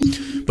to.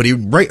 But he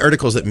would write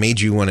articles that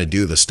made you want to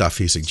do the stuff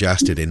he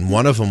suggested, and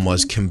one of them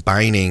was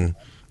combining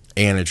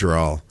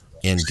Anadrol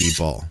and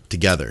D-ball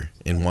together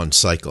in one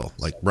cycle,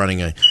 like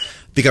running I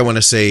think I want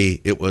to say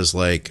it was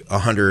like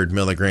 100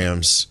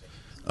 milligrams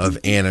of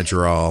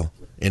Anadrol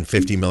and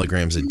 50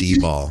 milligrams of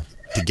D-ball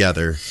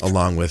together,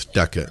 along with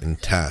DECA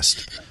and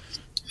test.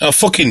 A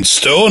fucking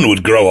stone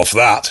would grow off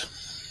that.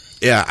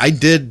 Yeah, I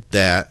did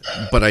that,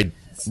 but I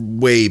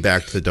way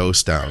backed the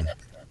dose down.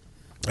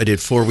 I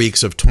did 4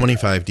 weeks of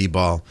 25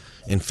 D-ball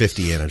and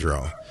 50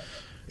 Anadrol.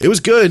 It was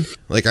good.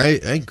 Like,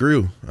 I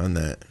grew on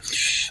that.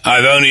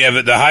 I've only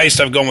ever, the highest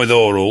I've gone with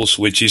orals,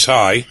 which is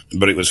high,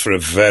 but it was for a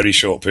very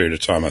short period of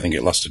time. I think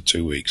it lasted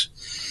 2 weeks.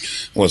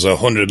 Was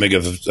 100 mg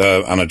of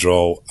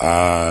Anadrol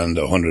and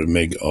 100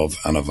 mg of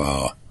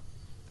Anavar.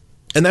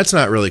 And that's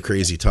not really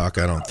crazy talk,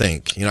 I don't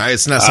think. You know,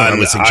 it's not something I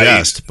would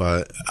suggest,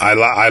 but...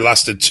 I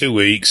lasted 2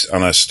 weeks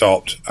and I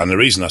stopped. And the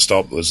reason I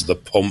stopped was the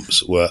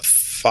pumps were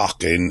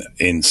fucking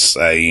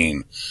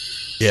insane.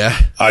 Yeah.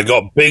 I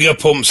got bigger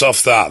pumps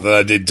off that than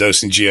I did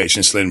dosing GH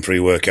and Slim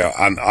pre-workout.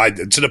 And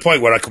to the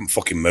point where I couldn't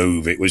fucking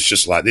move. It was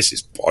just like, this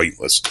is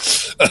pointless.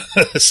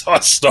 So I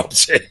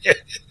stopped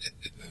it.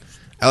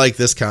 I like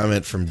this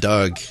comment from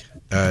Doug.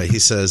 He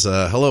says,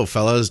 hello,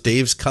 fellas.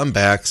 Dave's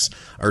comebacks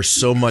are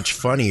so much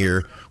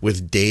funnier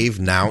with Dave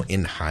now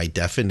in high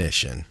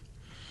definition.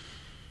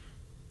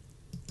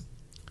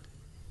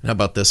 How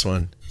about this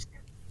one?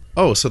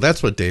 Oh, so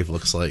that's what Dave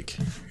looks like.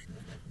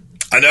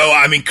 I know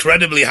I'm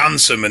incredibly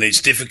handsome, and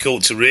it's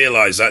difficult to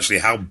realize actually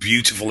how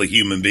beautiful a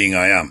human being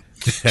I am.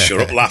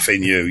 Shut up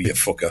laughing, you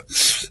fucker.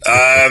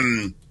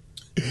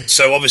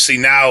 So obviously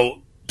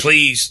now,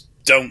 please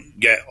don't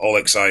get all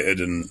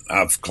excited and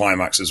have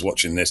climaxes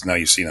watching this. Now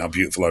you've seen how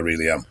beautiful I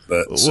really am.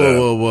 But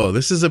whoa.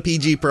 This is a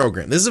PG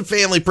program. This is a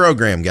family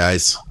program,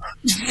 guys.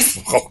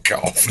 Fuck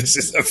off. This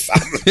is a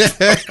family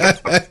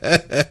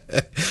program.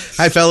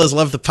 Hi, fellas.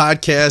 Love the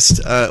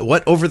podcast.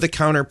 What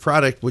over-the-counter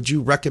product would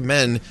you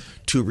recommend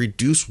to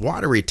reduce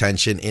water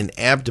retention in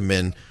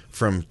abdomen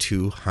from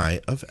too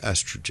high of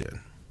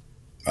estrogen?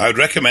 I would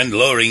recommend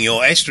lowering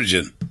your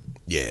estrogen.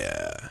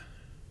 Yeah.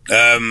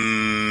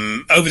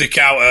 Over the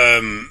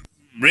counter,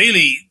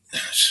 really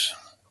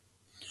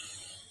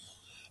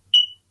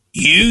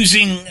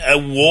using a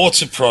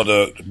water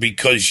product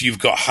because you've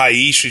got high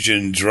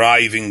estrogen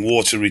driving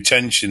water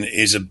retention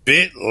is a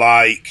bit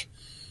like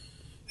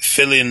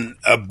filling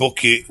a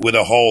bucket with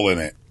a hole in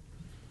it.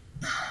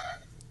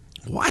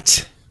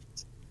 What?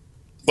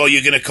 Well,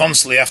 you're going to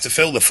constantly have to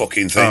fill the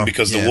fucking thing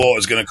because the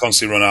water's going to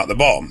constantly run out the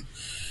bottom.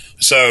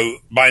 So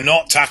by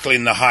not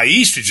tackling the high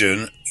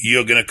estrogen,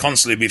 you're going to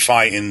constantly be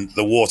fighting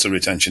the water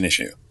retention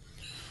issue.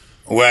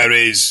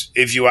 Whereas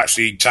if you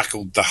actually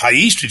tackled the high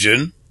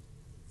estrogen,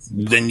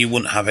 then you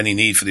wouldn't have any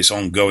need for this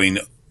ongoing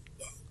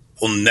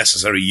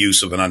unnecessary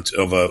use of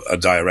a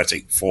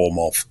diuretic form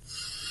of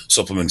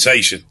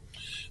supplementation.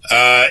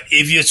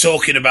 If you're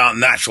talking about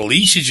natural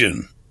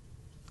estrogen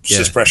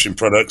suppression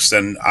products,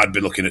 then I'd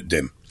be looking at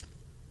DIM.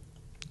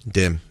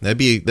 DIM. That'd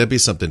be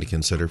something to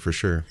consider for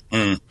sure.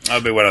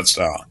 That'd be where I'd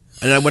start.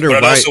 And I wonder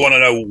but I'd also want to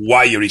know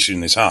why your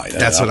estrogen is high.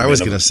 That's what I was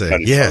going to say.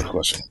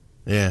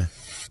 Yeah.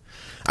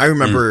 I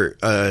remember,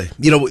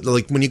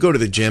 like when you go to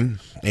the gym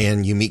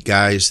and you meet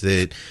guys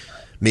that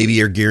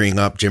maybe are gearing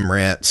up, gym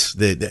rats,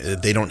 that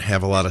they don't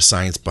have a lot of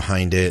science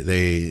behind it.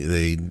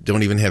 They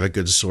don't even have a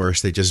good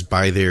source. They just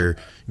buy their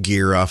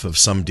gear off of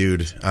some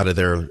dude out of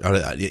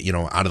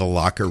the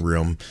locker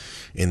room.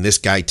 And this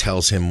guy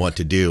tells him what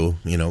to do,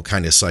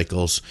 kind of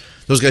cycles.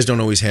 Those guys don't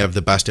always have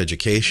the best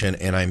education.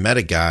 And I met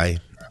a guy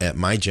at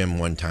my gym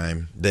one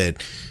time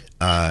that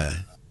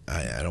I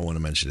don't want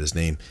to mention his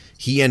name.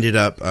 He ended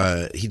up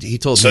he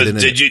told me. So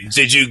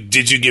did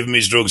you give him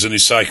his drugs and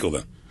his cycle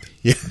then?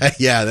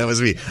 Yeah, that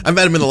was me. I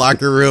met him in the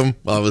locker room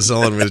while I was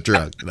selling him his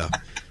drug. No,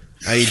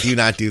 I do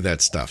not do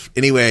that stuff.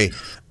 Anyway,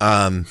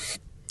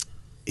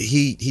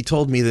 he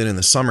told me that in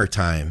the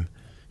summertime,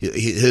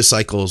 his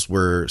cycles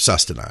were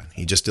Sustanon.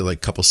 He just did like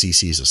a couple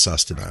cc's of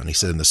Sustanon. He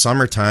said in the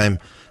summertime,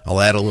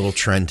 I'll add a little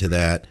trend to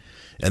that.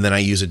 And then I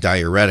use a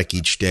diuretic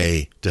each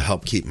day to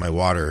help keep my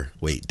water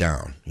weight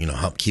down,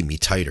 help keep me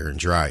tighter and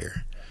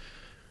drier.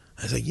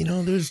 I was like,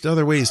 there's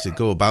other ways to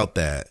go about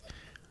that.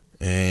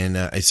 And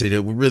I said, it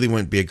really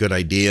wouldn't be a good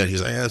idea.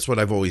 He's like, that's what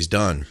I've always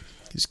done.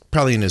 He's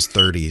probably in his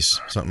 30s,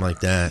 something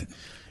like that.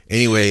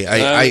 Anyway,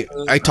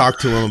 I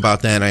talked to him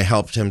about that, and I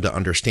helped him to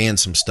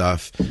understand some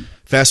stuff.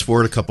 Fast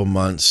forward a couple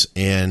months,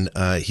 and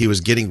he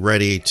was getting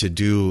ready to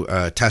do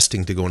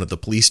testing to go into the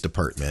police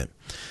department.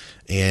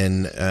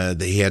 And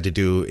he had to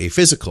do a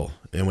physical.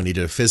 And when he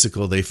did a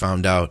physical, they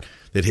found out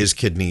that his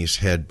kidneys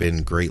had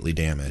been greatly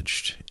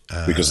damaged.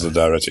 Because of the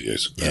diuretic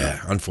use. Yeah,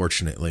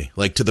 unfortunately.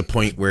 Like to the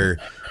point where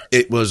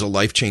it was a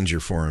life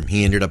changer for him.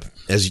 He ended up,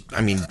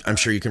 I'm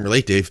sure you can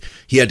relate, Dave,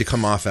 he had to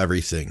come off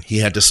everything. He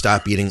had to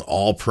stop eating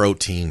all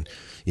protein.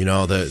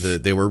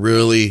 They were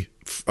really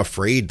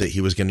afraid that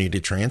he was going to need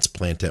a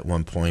transplant at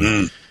one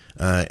point.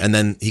 And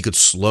then he could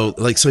so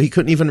he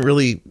couldn't even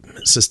really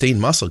sustain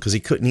muscle because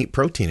he couldn't eat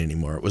protein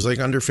anymore. It was like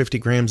under 50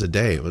 grams a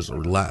day. It was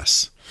or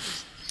less.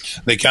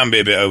 They can be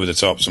a bit over the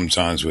top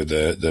sometimes with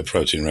the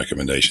protein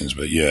recommendations,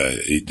 but yeah,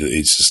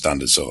 it's a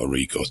standard sort of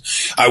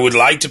recourse. I would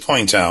like to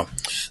point out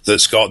that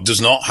Scott does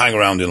not hang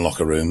around in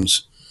locker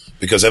rooms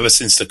because ever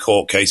since the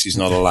court case, he's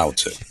not allowed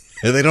to.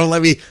 They don't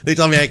let me. They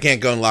tell me I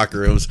can't go in locker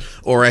rooms,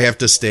 or I have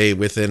to stay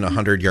within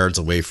 100 yards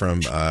away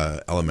from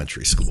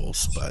elementary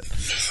schools. But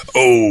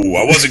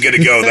I wasn't going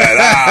to go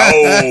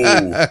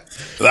there.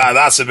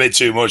 That's a bit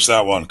too much.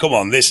 That one. Come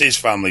on, this is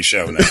family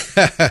show now.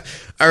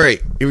 All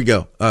right, here we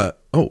go.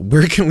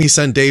 Where can we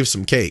send Dave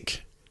some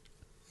cake?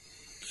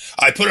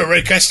 I put a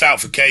request out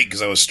for cake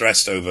because I was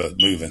stressed over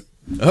moving.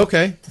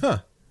 Okay, huh?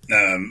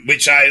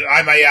 Which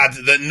I may add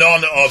that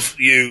none of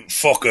you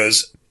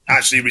fuckers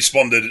actually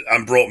responded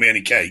and brought me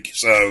any cake.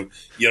 So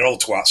you're all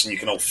twats and you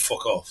can all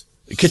fuck off.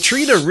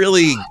 Katrina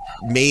really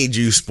made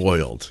you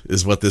spoiled,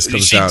 is what this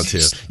comes down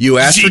to. You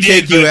asked for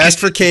cake, you asked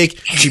for cake,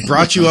 she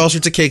brought you all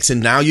sorts of cakes, and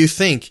now you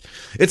think,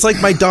 it's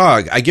like my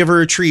dog. I give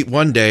her a treat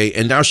one day,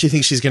 and now she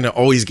thinks she's going to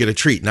always get a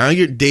treat. Now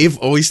Dave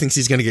always thinks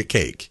he's going to get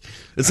cake.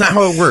 It's not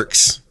how it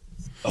works.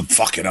 Oh,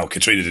 fucking hell,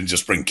 Katrina didn't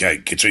just bring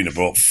cake. Katrina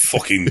brought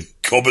fucking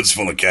cupboards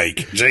full of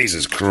cake.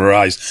 Jesus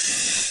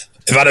Christ.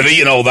 If I'd have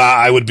eaten all that,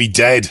 I would be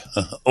dead,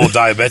 or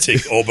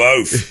diabetic, or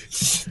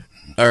both.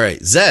 All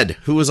right, Zed,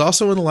 who was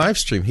also in the live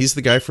stream. He's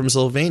the guy from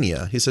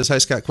Sylvania. He says, hi,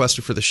 Scott,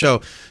 question for the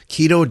show.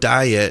 Keto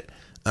diet,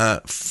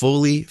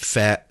 fully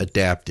fat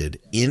adapted,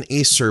 in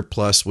a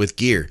surplus with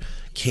gear.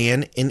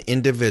 Can an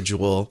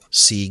individual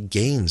see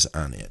gains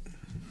on it?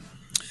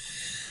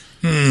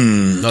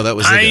 No, that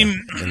was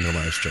in the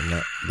live stream.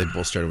 They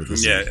both started with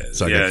this. Yeah,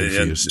 so I got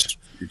confused.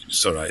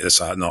 It's all right. That's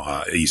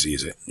not easy,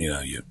 is it? You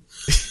know, you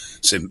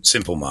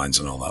simple minds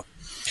and all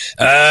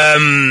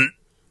that.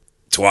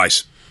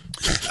 Twice.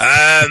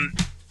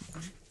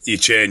 You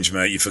changed,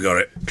 mate. You forgot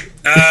it.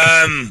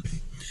 I'm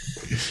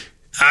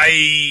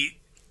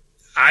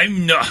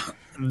not.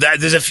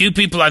 There's a few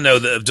people I know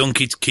that have done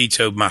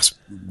keto mass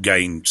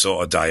gain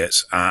sort of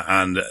diets,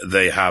 and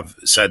they have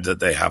said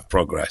that they have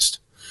progressed.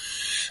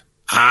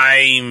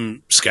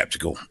 I'm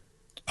skeptical.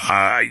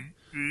 I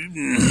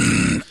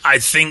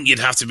think you'd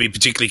have to be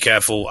particularly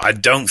careful. I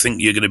don't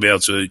think you're going to be able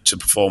to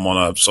perform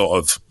on a sort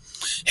of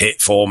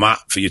HIIT format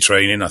for your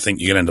training. I think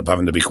you're going to end up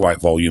having to be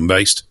quite volume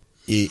based.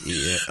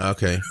 Yeah,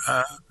 okay.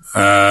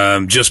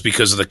 Just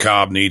because of the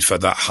carb need for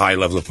that high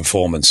level of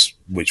performance,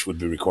 which would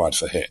be required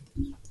for HIIT.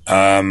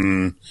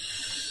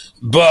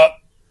 But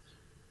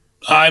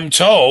I'm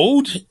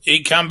told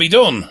it can be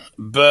done.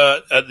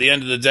 But at the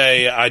end of the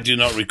day, I do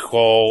not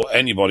recall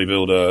any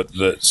bodybuilder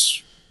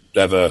that's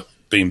ever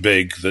been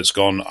big that's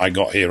gone, I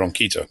got here on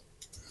keto.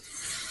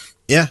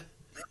 Yeah.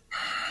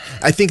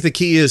 I think the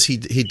key is he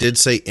did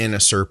say in a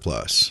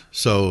surplus.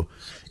 So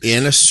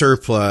in a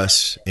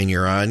surplus and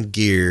you're on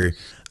gear,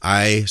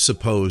 I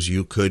suppose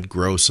you could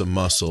grow some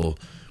muscle.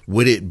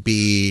 Would it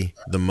be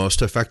the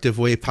most effective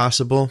way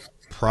possible?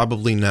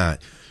 Probably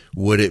not.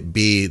 Would it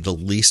be the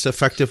least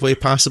effective way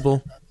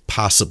possible?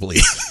 Possibly.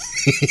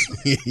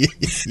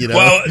 You know?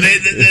 Well,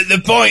 the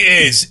point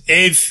is,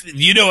 if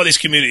you know what this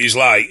community is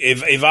like,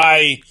 if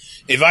I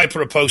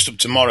put a post up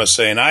tomorrow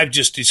saying I've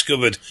just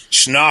discovered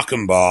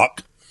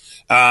Snarkenbark,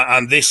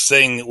 and this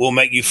thing will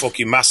make you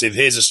fucking massive,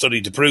 here's a study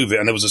to prove it,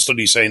 and there was a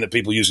study saying that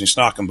people using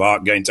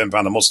Snarkenbark gain 10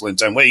 pounds of muscle in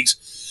 10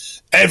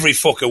 weeks, every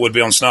fucker would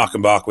be on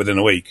Snarkenbark within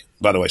a week.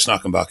 By the way,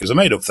 Snarkenbark is a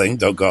made-up thing.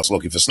 Don't go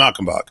looking for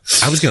Snarkenbark.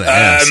 I was going to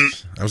ask.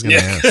 ask.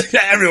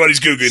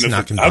 Everybody's Googling.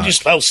 How do you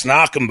spell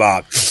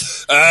Snarkenbark?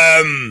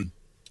 And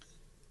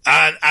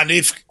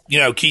if,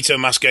 keto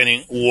mass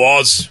gaining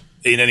was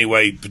in any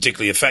way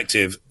particularly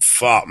effective,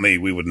 fuck me,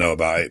 we would know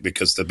about it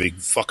because the big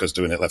fuckers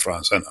doing it left, right,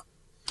 and centre.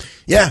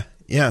 Yeah.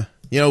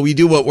 We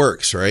do what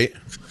works, right?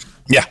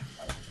 Yeah.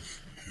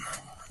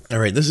 All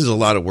right, this is a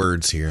lot of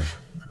words here.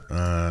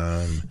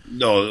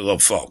 No,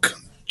 fuck.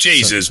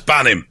 Jesus,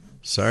 ban him.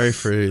 Sorry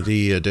for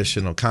the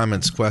additional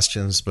comments,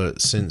 questions,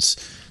 but since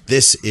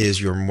this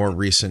is your more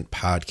recent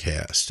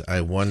podcast, I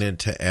wanted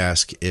to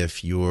ask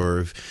if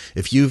you've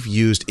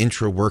used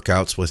intra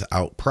workouts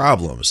without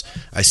problems.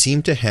 I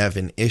seem to have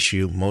an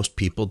issue most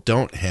people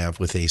don't have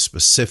with a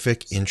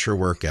specific intra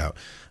workout,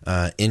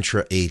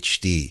 Intra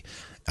HD.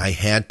 I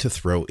had to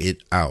throw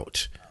it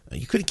out.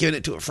 You could have given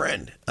it to a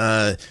friend.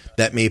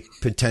 That may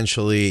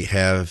potentially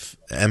have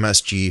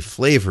MSG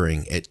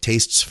flavoring. It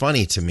tastes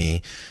funny to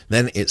me.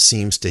 Then it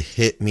seems to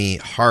hit me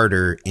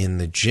harder in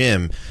the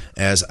gym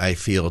as I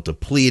feel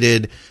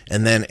depleted.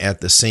 And then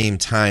at the same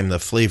time, the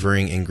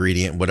flavoring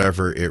ingredient,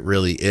 whatever it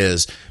really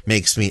is,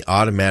 makes me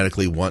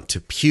automatically want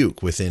to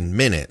puke within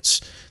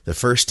minutes. The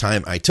first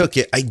time I took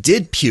it, I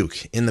did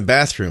puke in the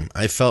bathroom.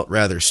 I felt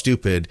rather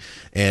stupid,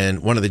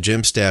 and one of the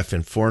gym staff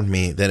informed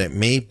me that it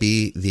may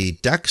be the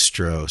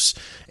dextrose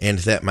and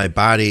that my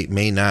body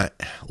may not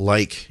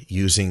like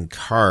using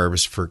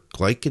carbs for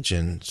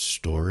glycogen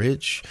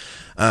storage.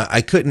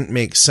 I couldn't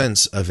make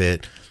sense of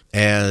it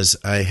as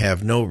I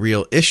have no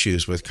real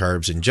issues with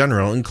carbs in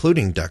general,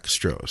 including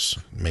dextrose.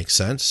 Makes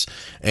sense.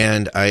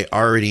 And I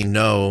already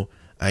know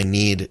I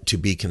need to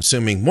be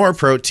consuming more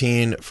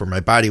protein for my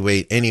body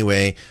weight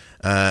anyway.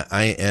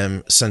 I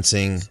am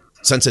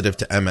sensitive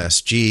to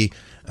MSG.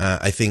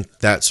 I think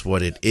that's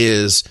what it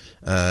is.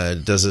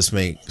 Does this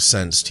make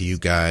sense to you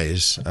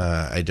guys?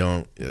 I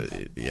don't.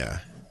 Yeah.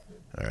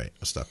 All right.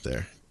 I'll stop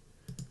there.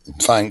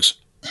 Thanks.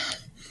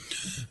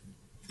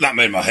 That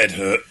made my head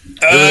hurt.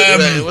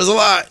 It was a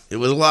lot. It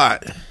was a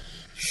lot.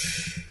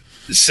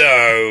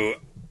 So,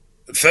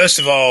 first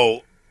of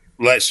all,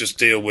 let's just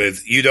deal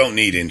with, you don't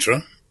need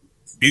intra.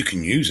 You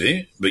can use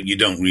it, but you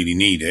don't really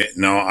need it.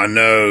 Now, I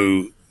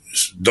know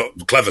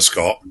Clever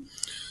Scott,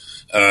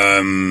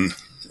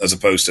 as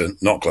opposed to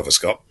not Clever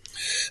Scott.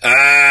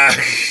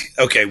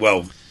 Okay,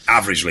 well,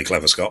 averagely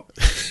Clever Scott.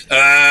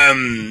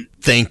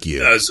 Thank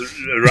you. As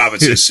rather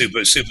to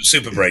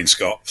super brain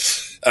Scott.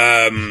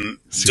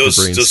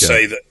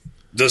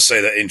 Does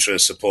say that intra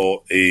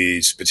support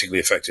is particularly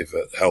effective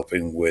at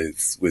helping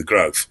with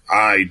growth.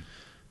 I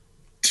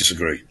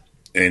disagree.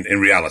 In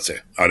reality,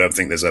 I don't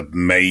think there's a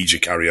major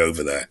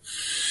carryover there.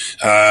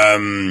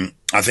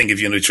 I think if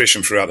your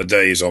nutrition throughout the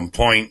day is on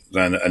point,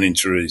 then an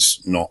intra is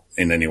not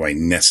in any way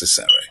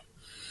necessary.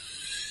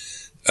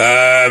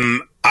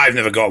 I've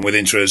never gotten with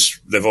intras.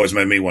 They've always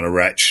made me want to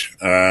retch.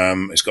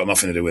 It's got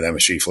nothing to do with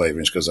MSG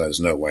flavorings because there's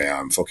no way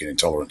I'm fucking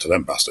intolerant to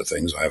them bastard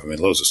things. I have them in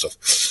loads of stuff.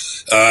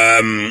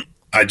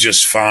 I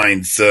just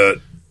find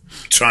that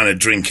trying to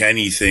drink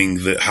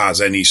anything that has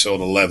any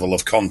sort of level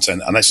of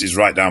content, and this is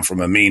right down from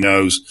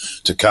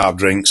aminos to carb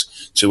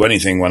drinks to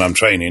anything when I'm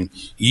training,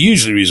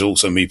 usually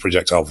results in me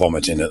projectile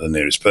vomiting at the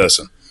nearest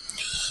person,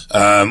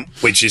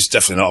 which is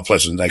definitely not a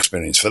pleasant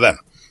experience for them.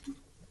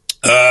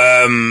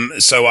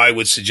 So I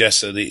would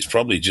suggest that it's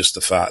probably just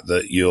the fact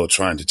that you're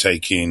trying to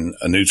take in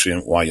a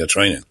nutrient while you're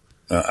training,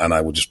 and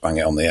I would just bang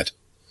it on the head.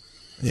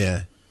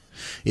 Yeah.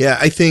 Yeah,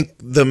 I think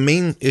the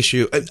main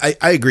issue, I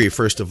agree,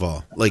 first of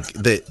all, like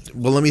that.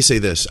 Well, let me say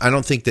this. I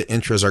don't think that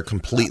intras are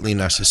completely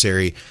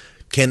necessary.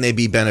 Can they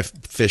be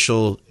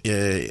beneficial,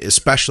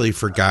 especially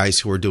for guys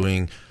who are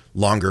doing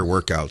longer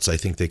workouts? I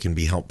think they can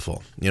be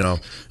helpful. You know,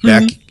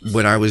 back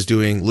when I was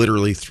doing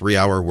literally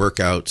 3-hour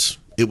workouts,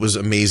 it was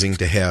amazing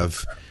to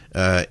have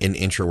an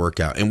intra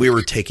workout, and we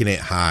were taking it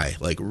high,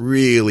 like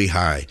really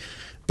high.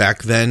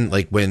 Back then,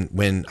 like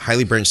when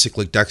highly branched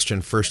cyclic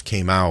dextrin first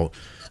came out,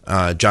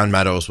 John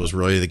Meadows was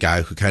really the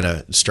guy who kind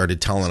of started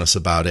telling us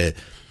about it.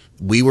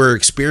 We were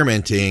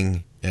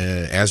experimenting,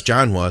 as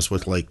John was,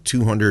 with like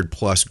 200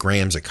 plus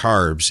grams of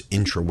carbs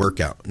intra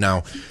workout.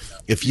 Now,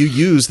 if you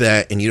use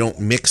that and you don't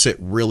mix it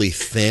really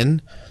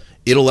thin,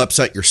 it'll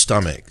upset your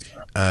stomach.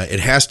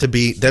 It has to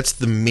be, that's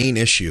the main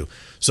issue.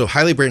 So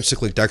highly branched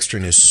cyclic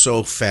dextrin is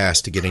so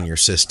fast to get in your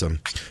system,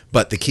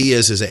 but the key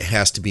is it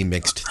has to be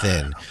mixed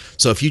thin.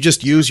 So if you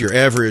just use your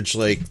average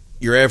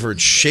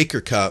shaker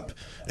cup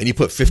and you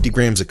put 50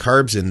 grams of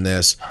carbs in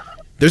this,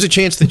 there's a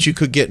chance that you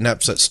could get an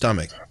upset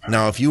stomach.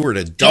 Now, if you were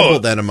to double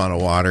that amount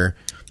of water,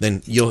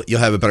 then you'll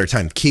have a better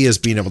time. Key is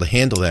being able to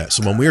handle that.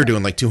 So when we were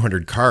doing like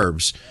 200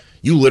 carbs,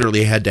 you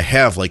literally had to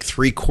have like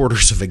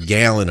 3/4 of a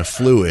gallon of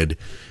fluid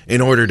in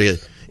order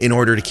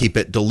to keep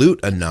it dilute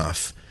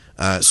enough.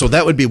 So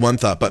that would be one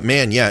thought. But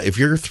man, yeah, if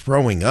you're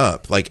throwing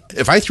up, like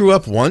if I threw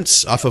up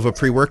once off of a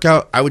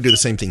pre-workout, I would do the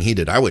same thing he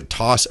did. I would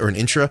toss, or an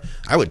intra,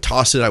 I would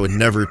toss it. I would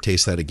never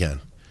taste that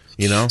again.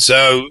 You know?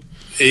 So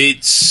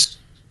it's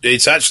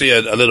actually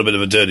a little bit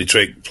of a dirty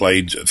trick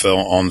played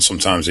on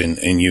sometimes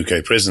in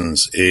UK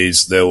prisons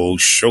is they'll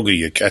sugar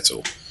your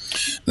kettle.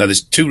 Now,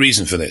 there's two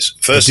reasons for this.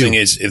 First thing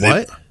is...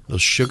 They'll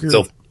sugar?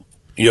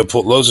 You'll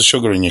put loads of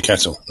sugar in your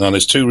kettle. Now,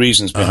 there's two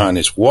reasons behind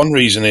this. One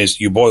reason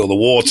is you boil the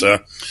water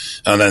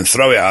and then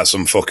throw it at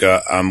some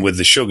fucker, and with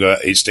the sugar,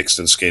 it sticks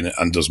to the skin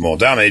and does more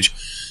damage.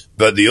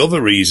 But the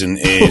other reason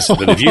is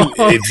that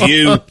if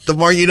you the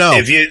more you know.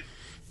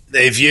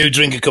 If you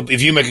drink a cup,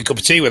 if you make a cup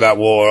of tea with that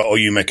water, or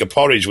you make a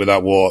porridge with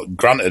that water,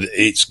 granted,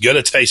 it's going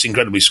to taste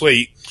incredibly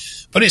sweet,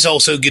 but it's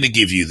also going to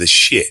give you the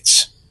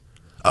shits.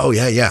 Oh,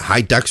 yeah.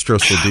 High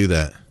dextrose will do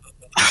that.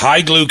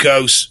 High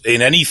glucose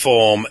in any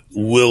form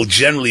will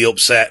generally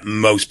upset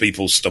most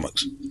people's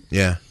stomachs.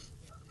 Yeah.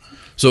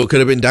 So it could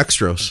have been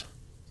dextrose.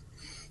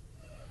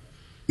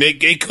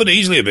 It could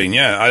easily have been,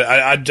 yeah.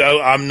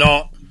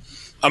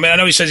 I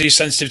know he says he's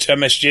sensitive to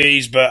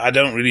MSGs, but I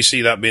don't really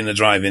see that being the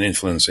driving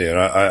influence here.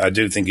 I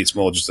do think it's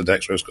more just the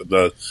dextrose,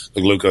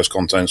 the glucose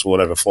contents,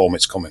 whatever form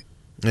it's coming.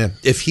 Yeah.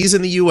 If he's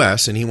in the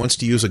U.S. and he wants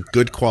to use a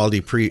good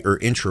quality pre or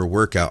intra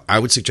workout, I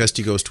would suggest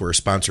he goes to our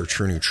sponsor,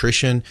 True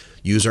Nutrition,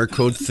 use our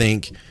code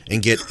THINK,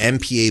 and get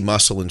MPA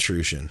muscle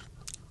intrusion.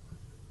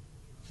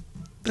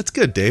 That's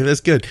good, Dave.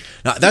 That's good.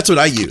 Now, that's what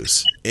I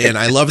use, and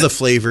I love the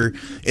flavor.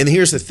 And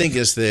here's the thing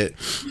is that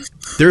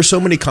there are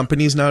so many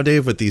companies now,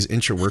 Dave, with these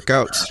intra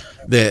workouts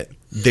that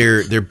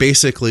they're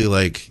basically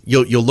like,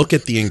 you'll look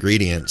at the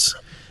ingredients,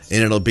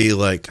 and it'll be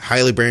like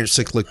highly branched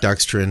cyclic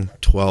dextrin,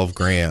 12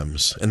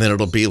 grams. And then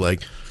it'll be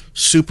like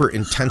super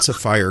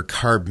intensifier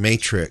carb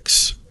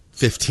matrix,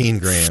 15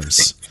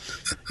 grams.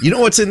 You know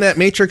what's in that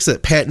matrix,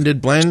 that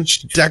patented blend?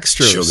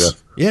 Dextrose. Sugar.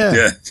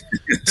 Yeah.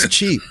 It's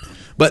cheap.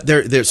 But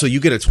so you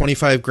get a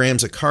 25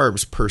 grams of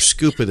carbs per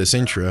scoop of this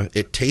intra.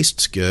 It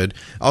tastes good.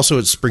 Also,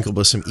 it's sprinkled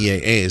with some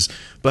EAAs.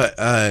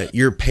 But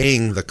you're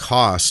paying the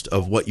cost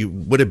of what you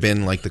would have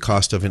been like the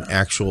cost of an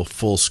actual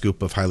full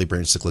scoop of highly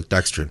branched cyclic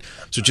dextrin.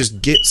 So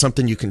just get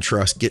something you can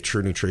trust. Get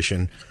True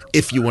Nutrition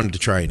if you wanted to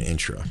try an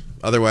intra.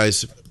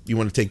 Otherwise, if you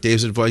want to take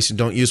Dave's advice and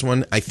don't use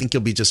one, I think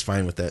you'll be just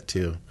fine with that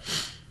too.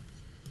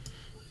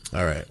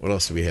 All right. What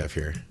else do we have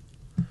here?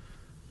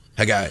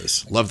 Hey,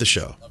 guys. Love the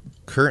show.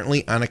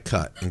 Currently on a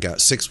cut and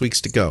got 6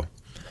 weeks to go.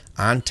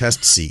 On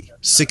test C,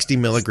 60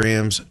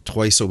 milligrams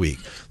twice a week.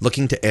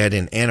 Looking to add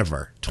in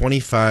Anavar,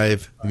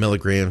 25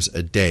 milligrams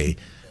a day.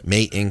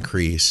 May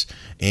increase,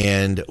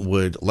 and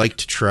would like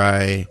to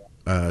try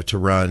to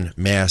run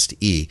Mast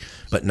E,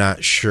 but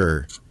not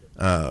sure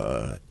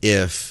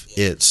if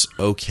it's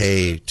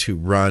okay to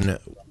run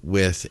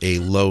with a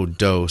low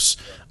dose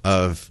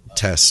of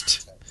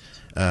test.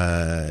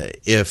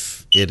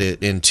 If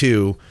it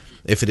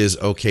is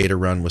okay to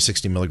run with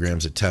 60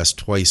 milligrams of test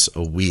twice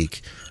a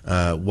week,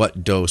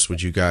 what dose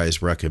would you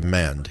guys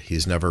recommend?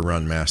 He's never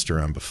run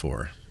Masteron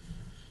before.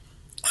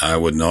 I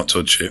would not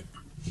touch it.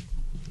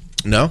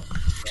 No?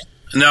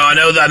 No, I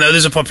know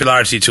there's a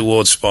popularity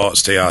towards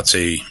sports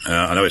TRT.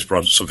 I know it's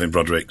something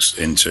Broderick's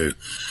into.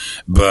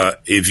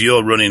 But if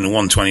you're running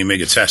 120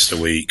 meg test a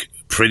week,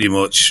 pretty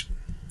much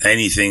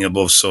anything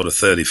above sort of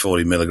 30,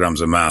 40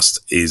 milligrams of mast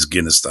is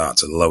going to start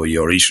to lower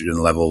your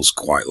estrogen levels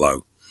quite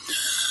low.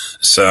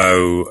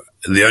 So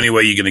the only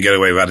way you're going to get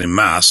away with adding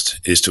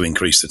mast is to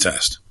increase the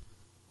test.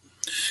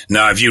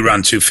 Now, if you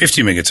ran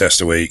 250 meg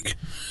test a week,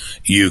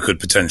 you could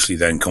potentially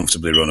then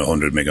comfortably run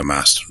 100 meg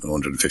mast,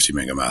 150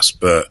 meg mast.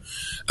 But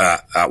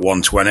at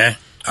 120,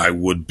 I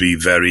would be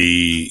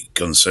very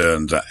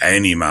concerned that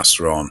any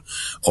Masteron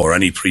or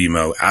any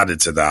Primo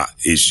added to that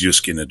is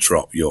just going to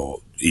drop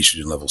your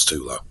estrogen levels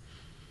too low.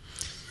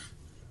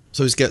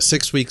 So he's got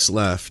 6 weeks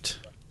left,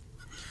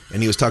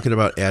 and he was talking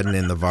about adding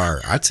in the VAR.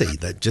 I'd say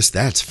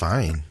that's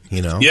fine,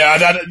 you know? Yeah,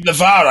 the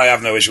VAR I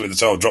have no issue with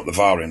at all. Drop the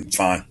VAR in,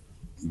 fine.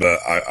 But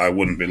I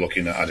wouldn't be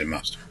looking at adding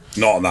mast.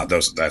 Not on that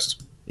dose of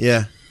test.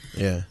 Yeah.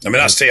 I mean,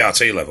 that's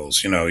TRT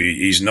levels. You know,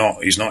 he's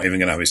not even going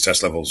to have his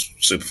test levels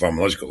super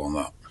pharmacological on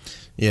that.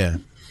 Yeah.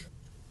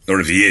 Or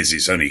if he is,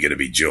 it's only going to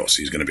be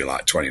he's going to be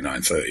like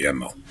 29, 30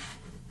 ml.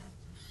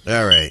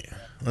 All right.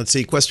 Let's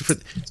see. Question for,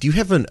 do you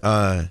have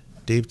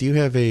Dave, do you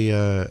have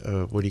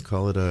a, what do you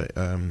call it?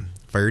 A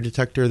fire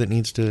detector that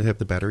needs to have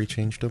the battery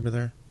changed over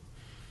there?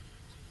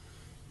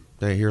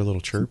 Did I hear a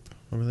little chirp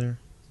over there?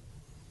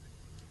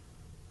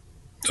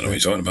 Don't know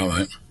what you're talking about,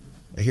 mate.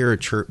 I hear a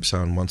chirp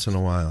sound once in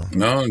a while.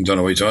 No, don't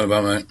know what you're talking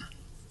about, mate.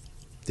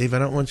 Dave, I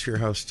don't want your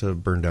house to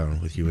burn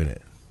down with you in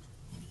it.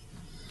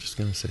 Just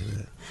going to say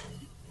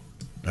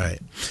that. All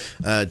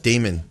right.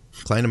 Damon,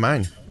 client of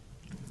mine.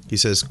 He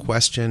says,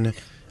 question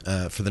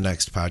for the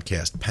next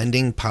podcast.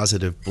 Pending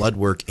positive blood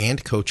work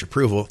and coach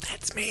approval.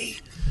 That's me.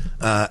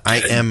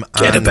 I am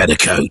Get a better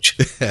coach.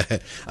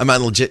 I'm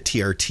on legit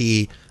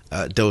TRT,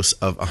 dose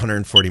of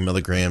 140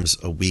 milligrams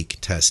a week,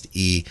 test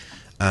E.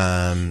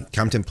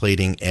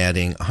 Contemplating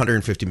adding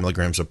 150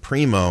 milligrams of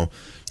Primo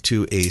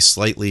to a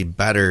slightly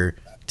better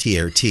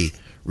TRT.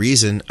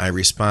 Reason, I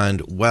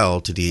respond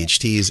well to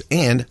DHTs,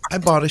 and I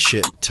bought a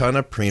shit ton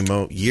of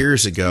Primo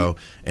years ago,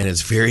 and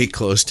it's very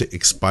close to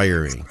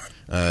expiring.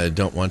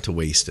 Don't want to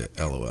waste it,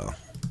 LOL.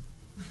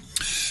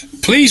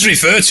 Please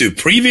refer to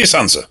previous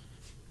answer.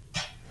 A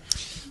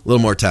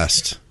little more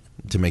test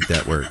to make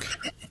that work.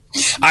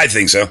 I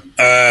think so.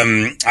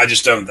 I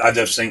just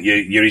think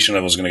your estrogen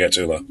level is going to get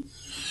too low.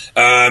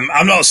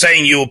 I'm not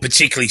saying you'll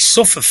particularly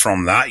suffer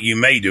from that. You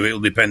may do. It'll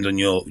depend on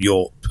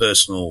your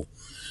personal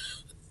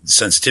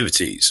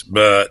sensitivities.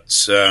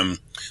 But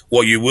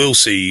what you will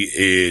see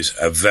is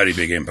a very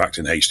big impact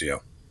in HDL.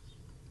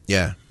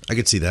 Yeah, I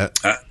could see that.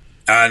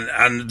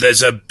 And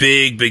there's a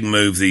big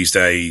move these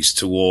days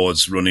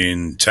towards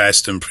running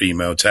test and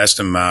Primo, test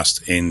and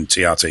mast in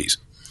TRTs.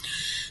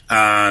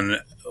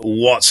 And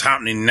what's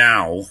happening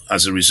now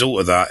as a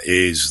result of that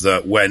is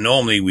that where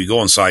normally we go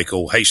on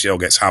cycle, HDL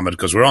gets hammered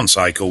because we're on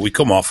cycle, we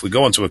come off, we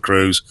go onto a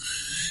cruise,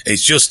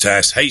 it's just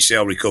test,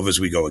 HDL recovers,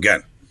 we go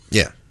again.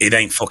 Yeah. It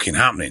ain't fucking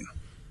happening.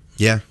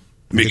 Yeah.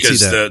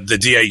 Because the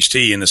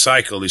DHT in the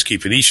cycle is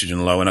keeping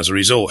estrogen low, and as a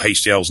result,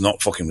 HDL's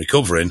not fucking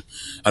recovering,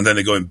 and then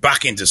they're going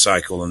back into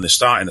cycle, and they're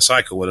starting the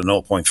cycle with a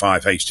 0.5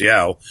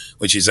 HDL,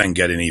 which is then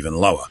getting even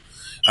lower.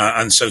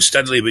 And so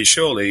steadily but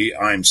surely,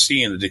 I'm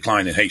seeing a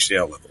decline in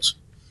HDL levels.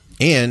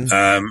 And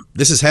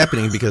this is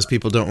happening because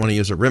people don't want to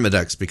use a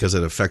Arimidex because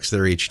it affects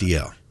their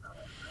HDL.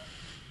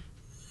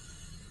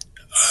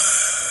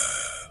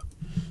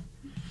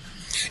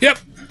 Yep.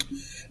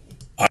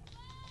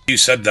 You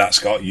said that,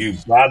 Scott. You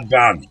bad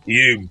man.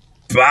 You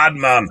bad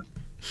man.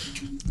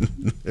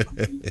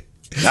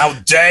 How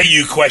dare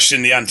you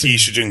question the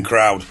anti-estrogen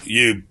crowd?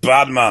 You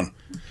bad man.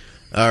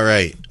 All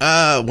right.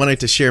 Wanted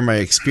to share my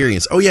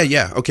experience. Oh,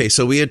 yeah. Okay,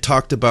 so we had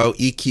talked about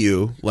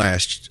EQ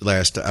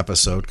last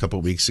episode, a couple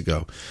of weeks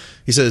ago.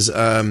 He says,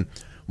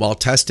 while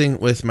testing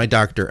with my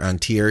doctor on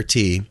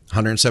TRT,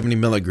 170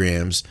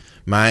 milligrams,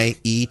 my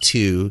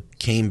E2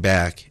 came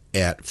back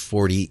at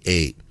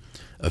 48.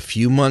 A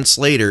few months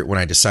later, when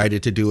I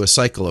decided to do a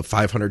cycle of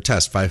 500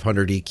 tests,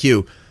 500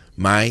 EQ,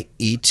 My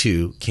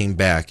E2 came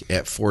back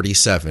at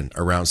 47,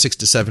 around 6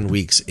 to 7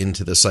 weeks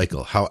into the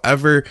cycle.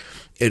 However,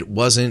 it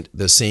wasn't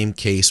the same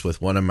case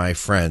with one of my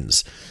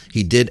friends.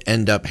 He did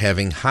end up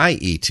having high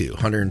E2,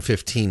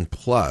 115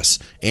 plus,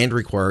 and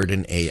required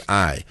an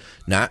AI.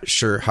 Not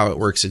sure how it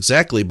works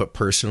exactly, but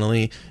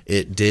personally,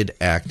 it did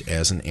act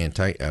as an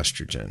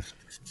anti-estrogen.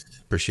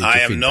 Appreciate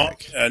your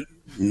feedback. I am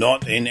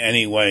not in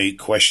any way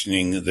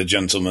questioning the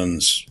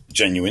gentleman's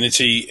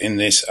genuinity in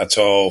this at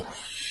all,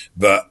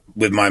 but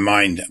with my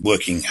mind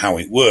working how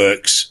it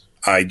works,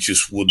 I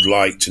just would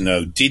like to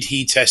know, did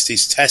he test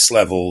his test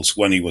levels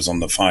when he was on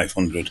the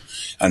 500?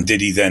 And did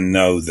he then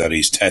know that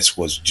his test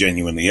was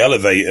genuinely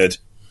elevated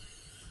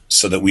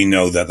so that we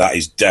know that that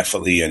is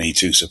definitely an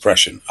E2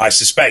 suppression? I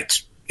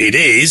suspect it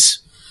is,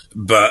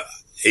 but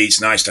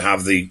it's nice to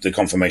have the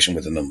confirmation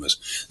with the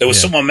numbers. There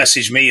was someone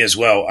messaged me as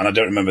well, and I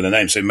don't remember the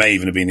name, so it may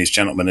even have been this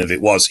gentleman. If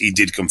it was, he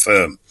did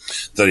confirm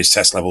that his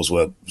test levels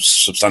were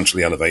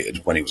substantially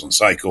elevated when he was on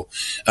cycle.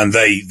 And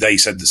they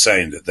said the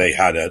same, that they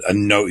had a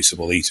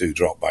noticeable E2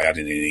 drop by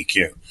adding in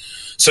EQ.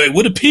 So it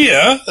would appear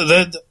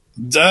that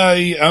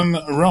I am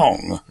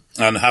wrong,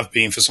 and have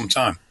been for some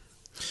time.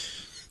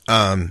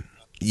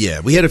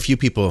 Yeah, we had a few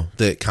people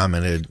that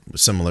commented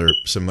similar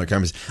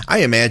comments.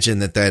 I imagine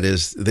that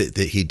is that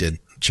he did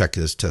check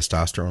his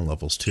testosterone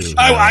levels too.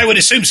 I would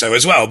assume so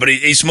as well, but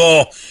it's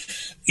more,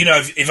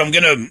 if I'm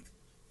going to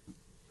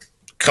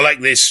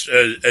collect this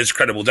as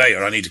credible data,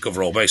 I need to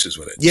cover all bases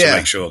with it to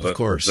make sure that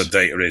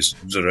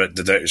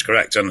the data is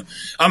correct. And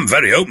I'm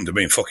very open to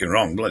being fucking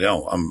wrong. Bloody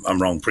hell, I'm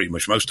wrong pretty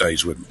much most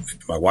days with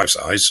my wife's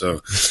eyes,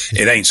 so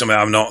it ain't something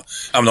I'm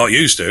not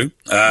used to.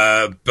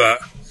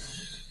 But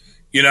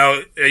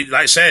like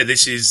I said,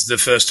 this is the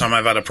first time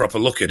I've had a proper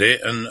look at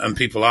it, and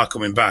people are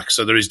coming back.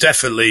 So there is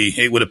definitely,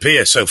 it would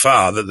appear so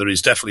far that there is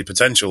definitely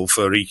potential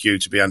for EQ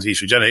to be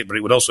anti-estrogenic, but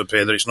it would also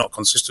appear that it's not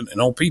consistent in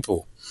all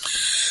people.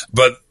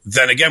 But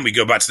then again, we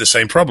go back to the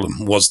same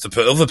problem. Was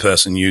the other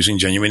person using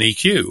genuine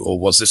EQ, or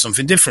was there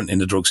something different in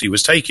the drugs he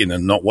was taking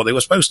and not what they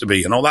were supposed to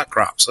be and all that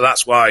crap? So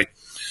that's why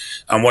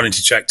I'm wanting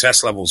to check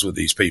test levels with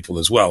these people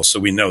as well. So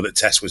we know that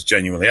test was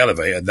genuinely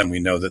elevated. Then we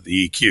know that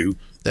the EQ.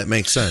 That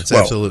makes sense.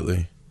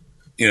 Absolutely.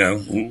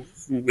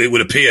 It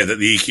would appear that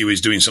the EQ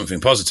is doing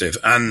something positive.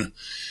 And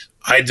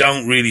I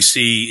don't really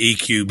see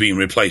EQ being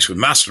replaced with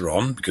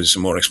Masteron because it's a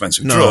more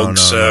expensive drug.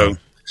 So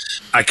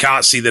I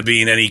can't see there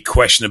being any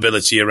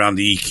questionability around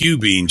the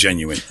EQ being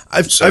genuine.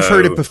 I've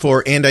heard it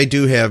before, and I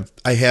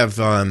have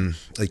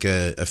like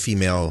a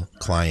female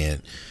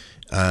client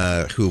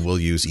who will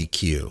use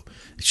EQ.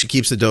 She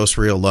keeps the dose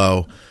real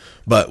low,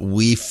 but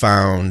we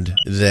found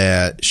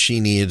that she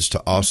needs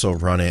to also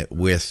run it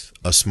with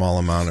a small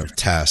amount of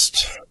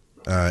test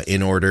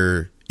in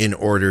order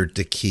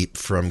to keep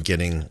from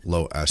getting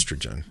low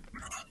estrogen.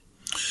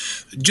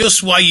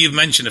 Just why you've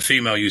mentioned a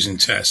female using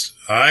test,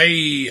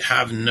 I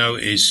have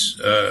noticed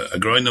a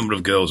growing number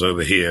of girls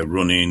over here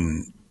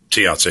running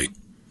TRT.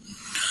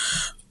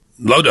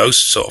 Low dose,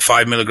 sort of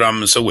 5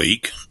 milligrams a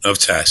week of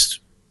test,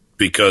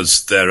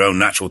 because their own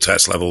natural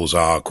test levels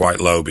are quite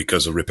low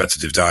because of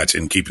repetitive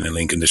dieting, keeping in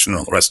lean condition, and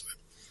all the rest of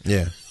it.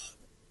 Yeah.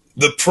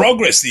 The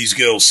progress these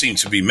girls seem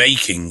to be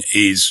making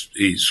is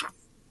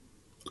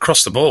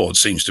across the board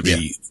seems to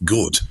be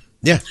good.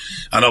 Yeah.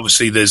 And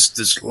obviously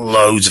there's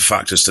loads of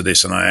factors to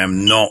this, and I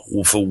am not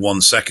for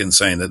 1 second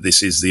saying that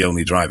this is the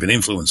only driving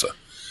influencer.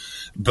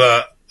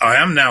 But I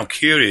am now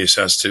curious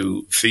as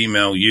to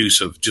female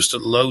use of just a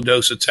low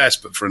dose of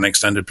test, but for an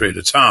extended period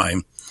of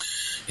time,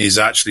 is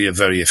actually a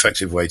very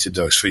effective way to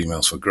dose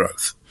females for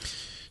growth.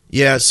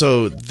 Yeah,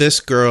 so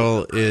this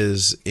girl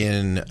is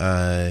in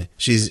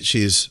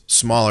she's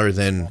smaller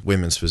than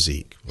women's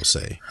physique, we'll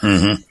say.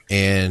 Mm-hmm.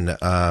 And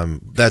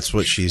that's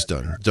what she's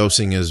done.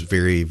 Dosing is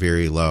very,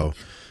 very low.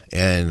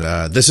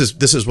 And this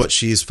is what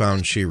she's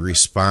found she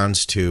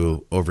responds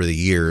to over the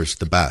years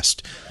the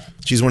best.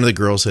 She's one of the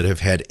girls that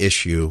have had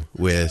issue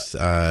with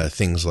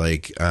things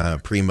like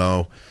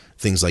Primo,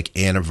 things like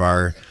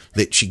Anavar,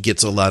 that she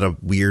gets a lot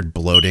of weird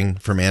bloating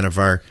from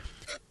Anavar.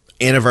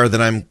 Anavar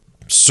that I'm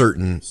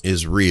certain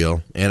is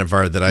real.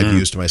 Anavar that I've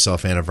used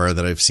myself, Anavar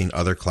that I've seen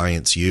other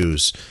clients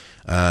use,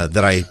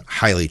 that I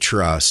highly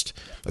trust.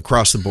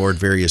 Across the board,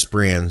 various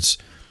brands,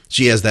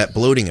 she has that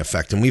bloating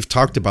effect. And we've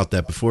talked about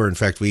that before. In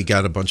fact, we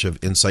got a bunch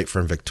of insight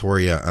from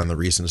Victoria on the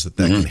reasons that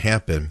can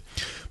happen.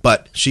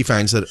 But she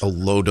finds that a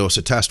low dose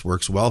of test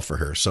works well for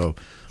her. So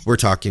we're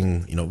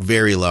talking,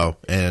 very low,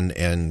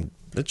 and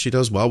she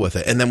does well with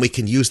it. And then we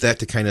can use that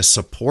to kind of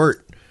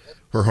support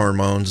her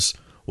hormones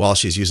while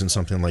she's using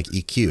something like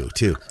EQ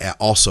too,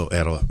 also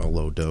at a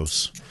low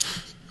dose.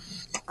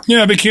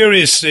 Yeah, I'd be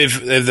curious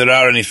if there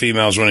are any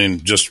females running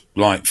just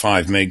like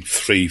 5 mg,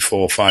 3,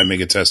 4, 5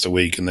 mg test a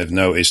week, and they've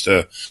noticed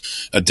a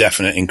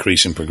definite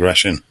increase in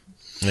progression.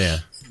 Yeah,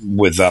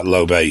 with that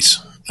low base.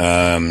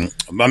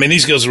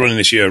 These girls are running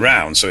this year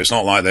round, so it's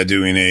not like they're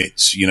doing it,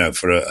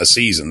 for a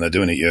season. They're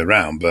doing it year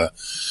round, but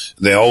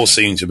they all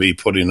seem to be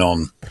putting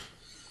on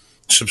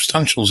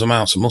substantial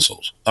amounts of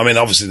muscles. I mean,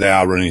 obviously they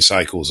are running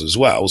cycles as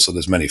well, so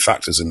there's many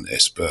factors in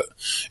this, but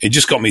it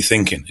just got me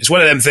thinking. It's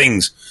one of them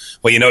things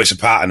where you know it's a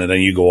pattern and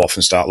then you go off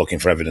and start looking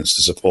for evidence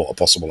to support a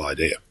possible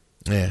idea.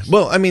 Yeah.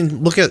 Well, I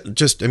mean,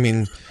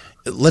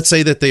 let's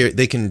say that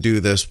they can do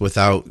this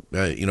without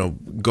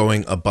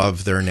going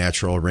above their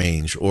natural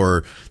range,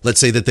 or let's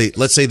say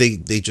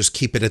they just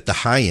keep it at the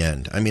high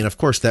end. I mean, of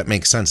course that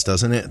makes sense,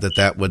 doesn't it?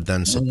 That would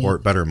then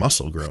support better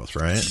muscle growth,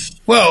 right?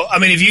 Well, I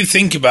mean, if you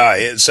think about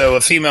it, so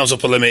a female's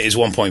upper limit is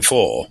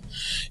 1.4.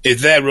 If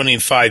they're running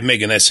 5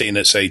 mg and they're sitting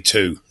at say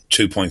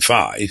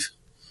 2.5,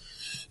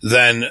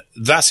 then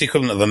that's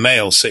equivalent of a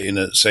male sitting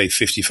at say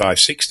 55,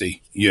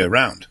 60 year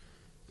round.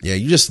 Yeah,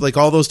 you just like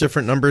all those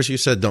different numbers you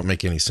said don't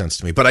make any sense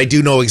to me, but I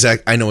do know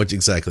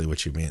exactly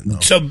what you mean, though.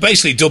 So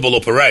basically, double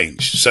upper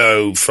range.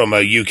 So from a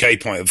US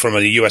point of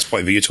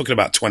view, you're talking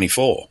about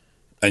 24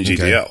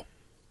 NGDL. Okay.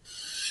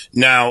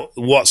 Now,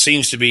 what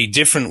seems to be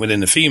different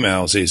within the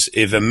females is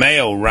if a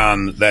male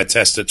ran their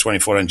test at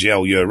 24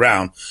 NGL year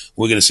round,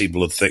 we're going to see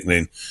blood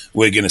thickening,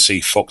 we're going to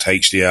see fucked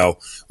HDL,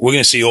 we're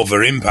going to see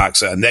other impacts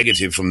that are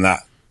negative from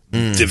that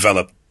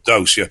developed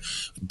dose. You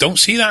don't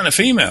see that in a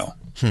female.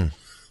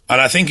 And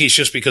I think it's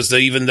just because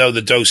even though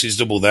the dose is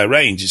double their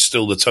range, it's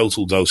still the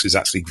total dose is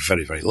actually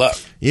very, very low.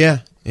 Yeah,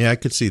 I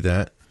could see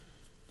that.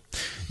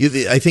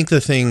 I think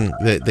the thing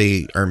that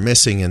they are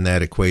missing in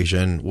that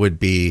equation would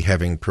be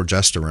having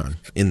progesterone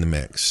in the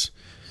mix.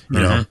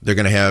 You know, they're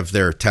going to have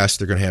their test,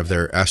 they're going to have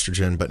their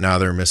estrogen, but now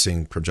they're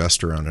missing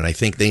progesterone. And I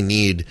think they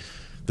need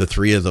the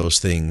three of those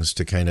things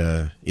to kind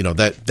of,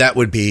 that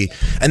would be,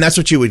 and that's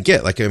what you would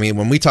get. Like, I mean,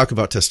 when we talk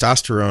about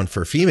testosterone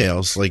for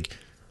females, like,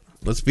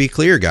 let's be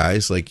clear,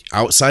 guys, like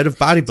outside of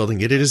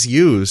bodybuilding, it is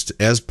used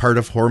as part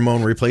of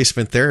hormone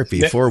replacement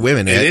therapy for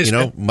women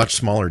at, much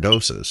smaller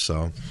doses.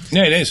 So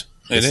yeah, it is.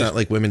 It's not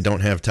like women don't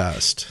have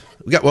test.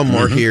 We got one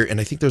more here, and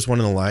I think there's one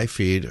in the live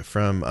feed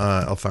from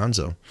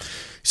Alfonso.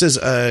 He says,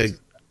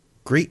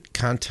 great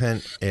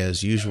content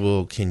as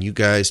usual. Can you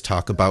guys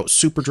talk about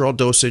Superdrol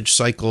dosage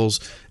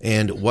cycles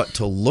and what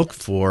to look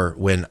for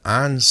when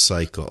on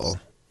cycle?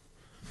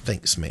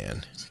 Thanks,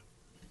 man.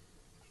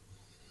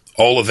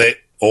 All of it.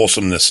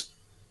 Awesomeness.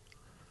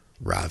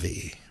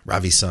 Ravi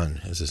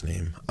Sun is his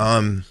name.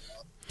 I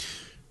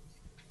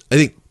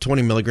think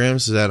 20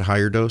 milligrams, is that a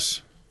higher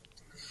dose?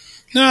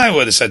 No, I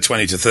would have said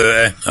 20 to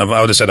 30. I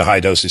would have said a high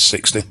dose is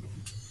 60.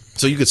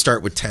 So you could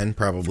start with 10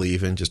 probably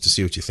even just to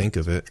see what you think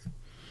of it.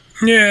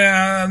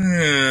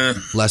 Yeah.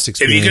 Less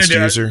experienced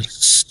user.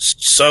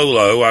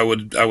 Solo, I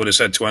would have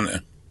said 20.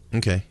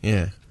 Okay,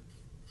 yeah.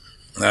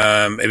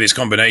 If it's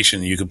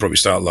combination, you could probably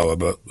start lower,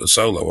 but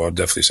solo, I'd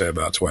definitely say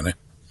about 20.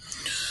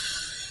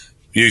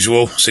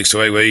 Usual, 6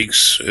 to 8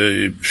 weeks.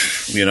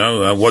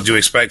 What do you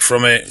expect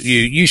from it?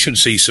 You should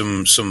see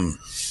some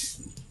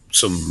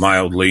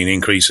mild lean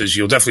increases.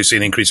 You'll definitely see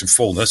an increase in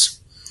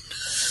fullness.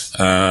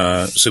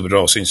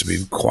 Superdrol seems to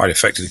be quite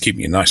effective at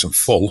keeping you nice and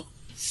full.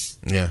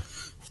 Yeah,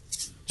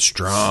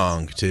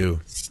 strong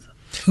too.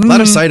 A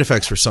lot of side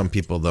effects for some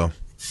people, though.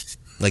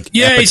 Like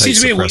appetite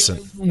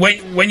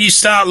suppressant. When you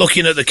start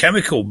looking at the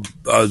chemical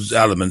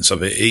elements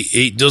of it,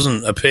 it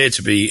doesn't appear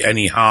to be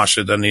any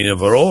harsher than any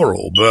other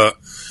oral, but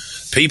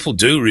people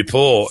do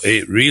report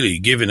it really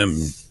giving them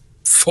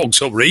fucked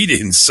up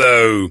readings.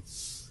 So,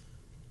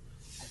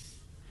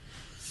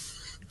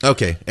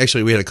 okay,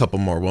 actually, we had a couple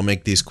more. We'll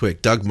make these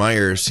quick. Doug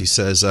Myers, he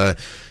says,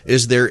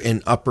 is there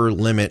an upper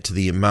limit to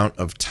the amount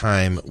of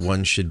time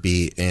one should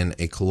be in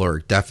a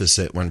caloric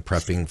deficit when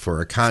prepping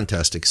for a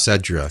contest,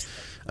 etc.?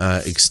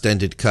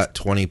 Extended cut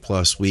 20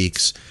 plus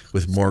weeks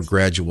with more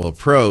gradual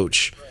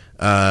approach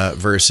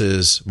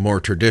versus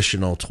more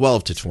traditional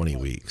 12 to 20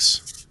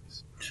 weeks.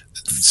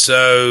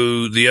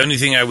 So the only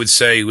thing I would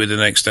say with an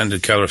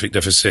extended calorific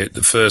deficit,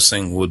 the first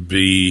thing would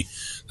be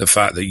the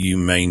fact that you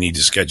may need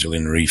to schedule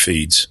in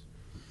refeeds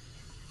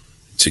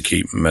to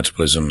keep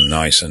metabolism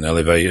nice and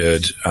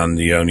elevated. And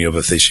the only other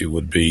issue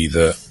would be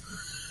that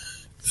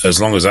as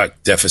long as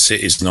that deficit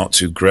is not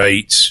too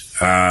great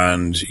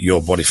and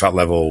your body fat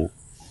level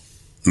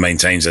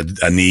maintains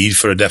a need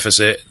for a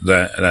deficit,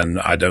 then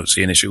I don't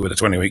see an issue with a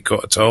 20-week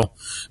cut at all.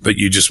 But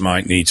you just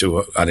might need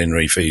to add in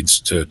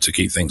refeeds to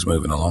keep things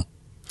moving along.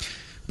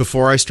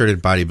 Before I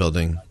started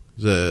bodybuilding,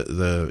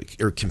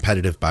 or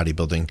competitive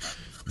bodybuilding,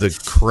 the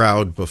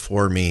crowd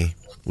before me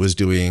was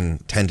doing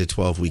 10 to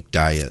 12 week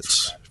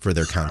diets for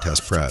their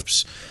contest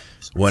preps.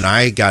 When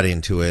I got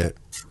into it,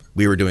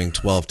 we were doing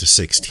 12 to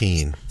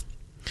 16.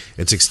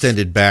 It's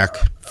extended back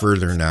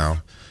further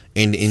now.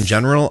 And in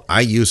general,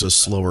 I use a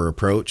slower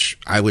approach.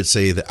 I would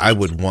say that I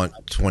would want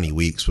 20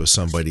 weeks with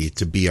somebody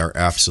to be our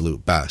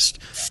absolute best.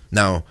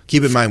 Now,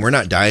 keep in mind, we're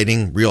not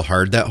dieting real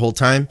hard that whole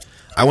time.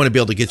 I want to be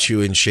able to get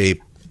you in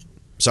shape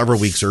several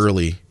weeks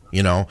early,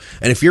 and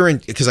if you're in,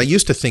 because I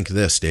used to think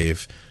this,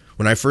 Dave,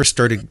 when I first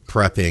started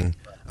prepping,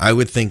 I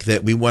would think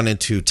that we wanted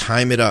to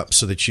time it up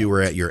so that you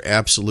were at your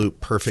absolute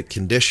perfect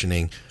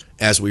conditioning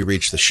as we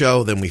reach the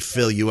show, then we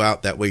fill you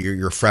out. That way you're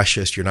your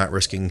freshest. You're not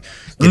risking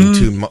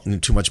getting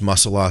too much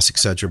muscle loss,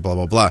 etc. Blah,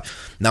 blah, blah.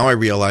 Now I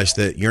realize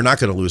that you're not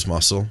going to lose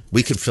muscle.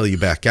 We can fill you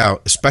back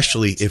out,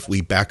 especially if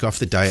we back off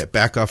the diet,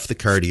 back off the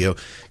cardio,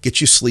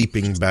 get you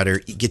sleeping better,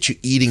 get you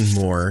eating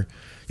more.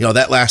 You know,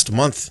 that last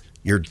month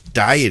you're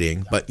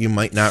dieting, but you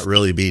might not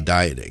really be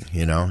dieting.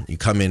 You know, you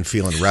come in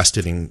feeling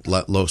rested and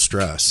low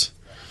stress.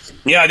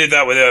 Yeah, I did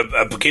that with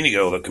a bikini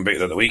girl that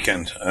competed at the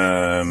weekend.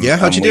 Yeah,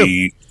 how'd you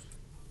do?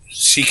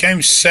 She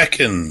came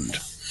second.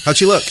 How'd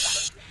she look?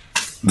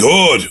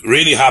 Good.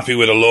 Really happy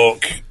with her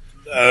look.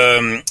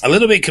 A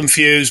little bit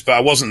confused, but I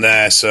wasn't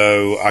there,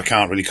 so I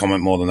can't really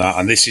comment more than that.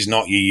 And this is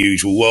not your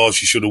usual, well,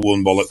 she should have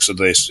won bollocks of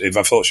this. If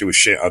I thought she was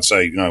shit, I'd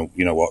say, no,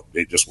 you know what,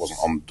 it just wasn't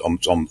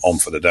on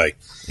for the day.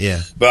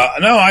 Yeah.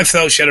 But no, I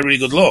felt she had a really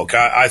good look.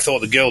 I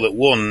thought the girl that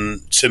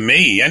won, to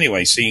me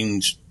anyway,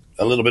 seemed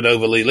a little bit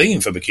overly lean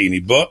for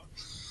bikini, but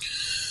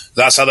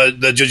that's how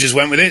the judges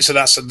went with it. So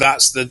that's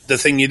the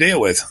thing you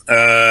deal with.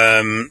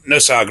 No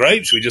sour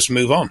grapes. We just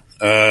move on.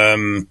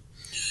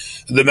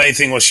 The main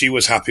thing was she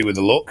was happy with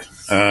the look.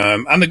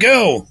 And the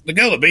girl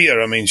that beat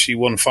her, I mean, she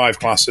won 5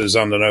 classes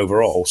and an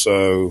overall.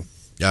 So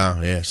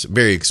yes,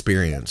 very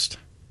experienced.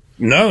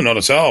 No, not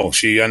at all.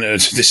 She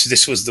entered.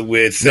 This was the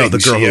weird thing. No, the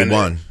girl who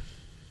won.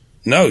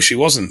 No, she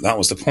wasn't. That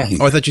was the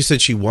point. Oh, I thought you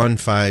said she won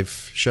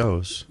 5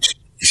 shows.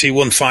 She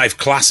won 5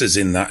 classes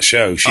in that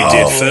show. She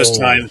did first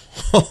time.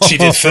 She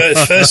did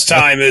first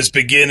time as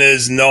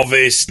beginners,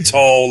 novice,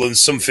 tall, and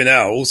something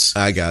else.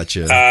 I got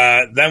you.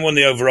 Then won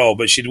the overall,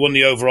 but she'd won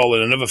the overall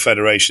in another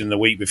federation the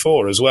week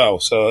before as well.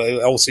 So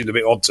it all seemed a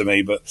bit odd to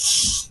me. But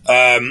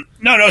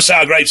no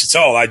sour grapes at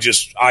all. I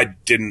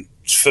didn't.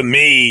 For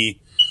me,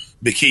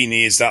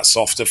 bikini is that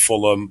softer,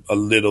 fuller, a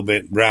little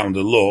bit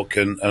rounder look,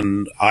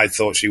 and I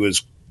thought she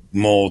was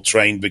more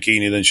trained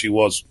bikini than she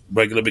was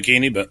regular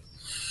bikini, but.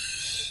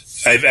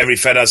 Every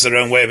Fed has their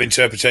own way of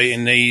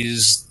interpreting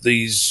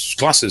these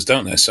classes,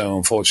 don't they? So,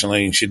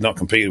 unfortunately, she'd not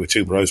competed with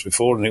 2 bros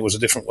before, and it was a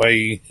different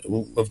way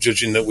of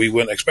judging that we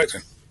weren't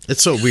expecting.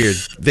 It's so weird.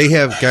 They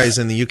have guys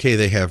in the UK,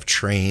 they have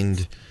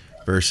trained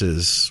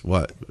versus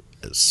what?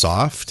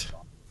 Soft?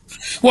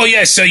 Well,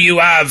 yeah, so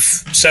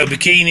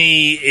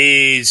bikini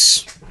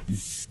is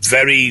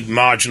very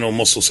marginal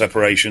muscle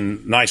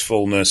separation, nice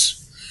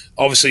fullness,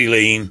 obviously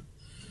lean.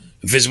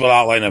 Visible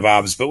outline of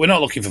abs, but we're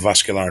not looking for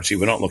vascularity.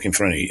 We're not looking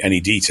for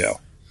any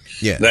detail.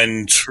 Yeah.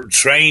 Then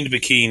trained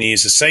bikini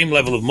is the same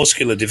level of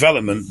muscular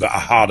development, but a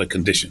harder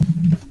condition.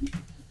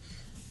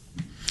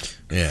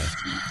 Yeah.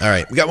 All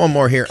right. We got one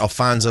more here.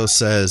 Alfonso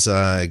says,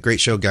 great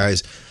show,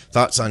 guys.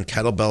 Thoughts on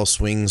kettlebell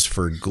swings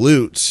for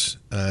glutes,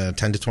 10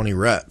 to 20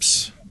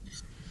 reps?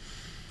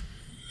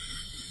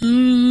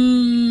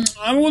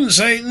 I wouldn't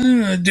say,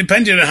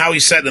 depending on how he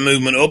set the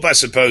movement up, I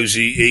suppose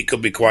he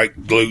could be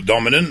quite glute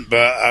dominant,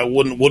 but I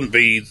wouldn't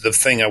be the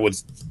thing I would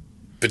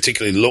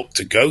particularly look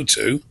to go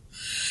to.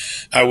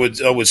 I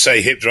would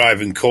say hip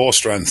drive and core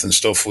strength and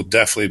stuff would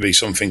definitely be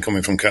something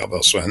coming from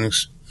kettlebell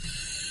swings.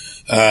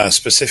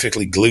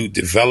 Specifically glute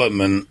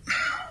development.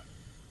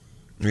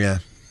 Yeah.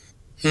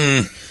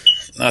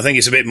 I think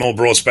it's a bit more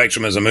broad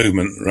spectrum as a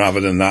movement rather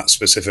than that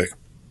specific.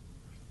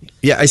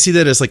 Yeah, I see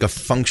that as like a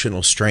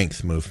functional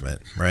strength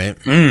movement, right?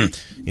 You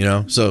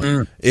know,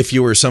 so if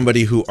you were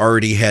somebody who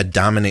already had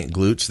dominant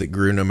glutes that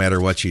grew no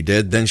matter what you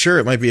did, then sure,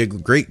 it might be a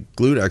great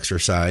glute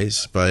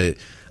exercise, but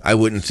I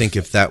wouldn't think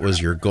if that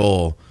was your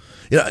goal.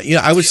 You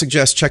know, I would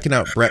suggest checking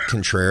out Brett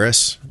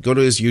Contreras. Go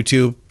to his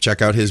YouTube,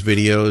 check out his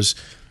videos.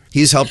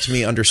 He's helped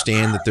me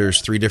understand that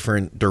there's 3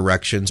 different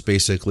directions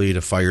basically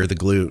to fire the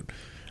glute.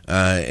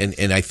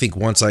 And I think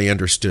once I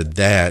understood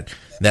that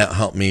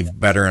helped me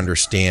better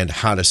understand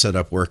how to set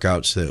up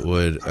workouts that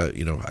would,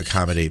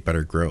 accommodate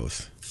better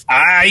growth.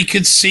 I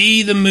could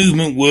see the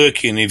movement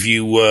working if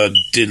you were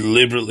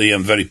deliberately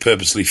and very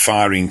purposely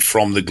firing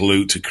from the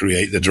glute to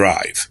create the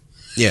drive.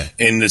 Yeah.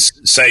 In the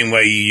same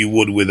way you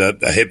would with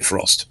a hip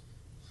thrust.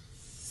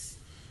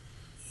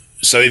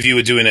 So if you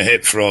were doing a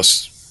hip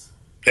thrust,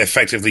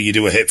 effectively you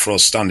do a hip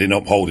thrust standing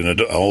up holding a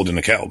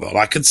kettlebell.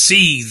 I could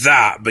see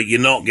that, but you're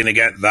not going to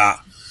get that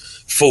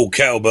full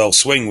kettlebell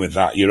swing with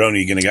that. You're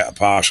only going to get a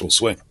partial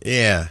swing.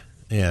 Yeah.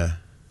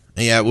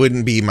 It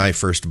wouldn't be my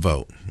first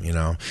vote, you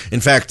know. In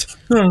fact,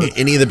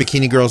 any of the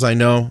bikini girls I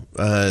know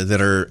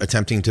that are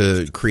attempting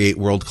to create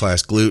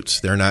world-class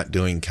glutes, they're not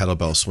doing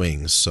kettlebell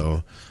swings,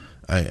 so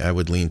I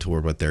would lean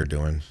toward what they're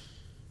doing.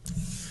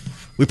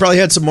 We probably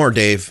had some more,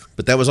 Dave,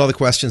 but that was all the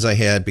questions I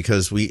had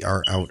because we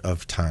are out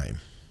of time.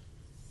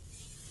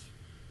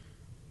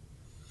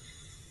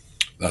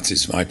 That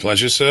is my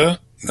pleasure, sir.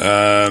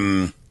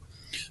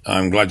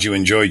 I'm glad you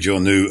enjoyed your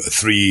new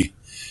 3D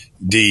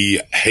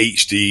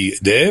HD,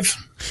 Dave.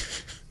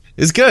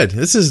 It's good.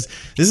 This is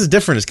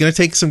different. It's going to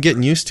take some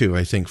getting used to,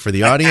 I think, for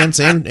the audience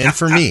and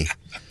for me.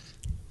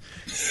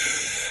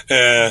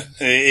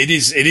 It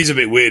is a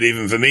bit weird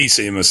even for me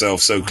seeing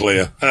myself so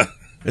clear.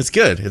 It's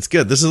good. It's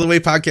good. This is the way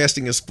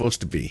podcasting is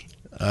supposed to be.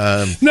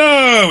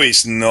 No,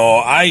 it's not.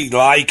 I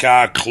like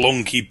our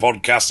clunky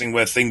podcasting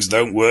where things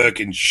don't work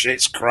and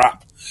shit's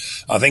crap.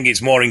 I think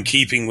it's more in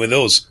keeping with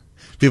us.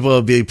 People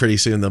will be pretty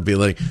soon. They'll be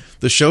like,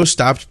 the show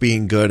stopped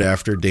being good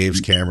after Dave's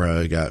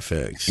camera got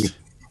fixed.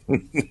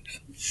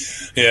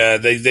 Yeah,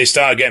 they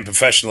started getting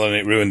professional and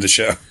it ruined the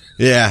show.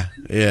 Yeah.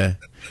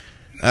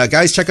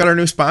 Guys, check out our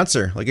new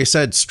sponsor. Like I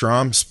said,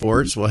 Strom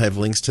Sports. We'll have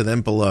links to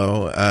them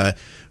below.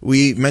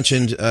 We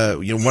mentioned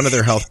one of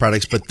their health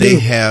products, but they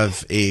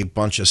have a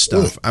bunch of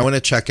stuff. I want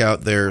to check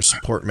out their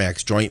Support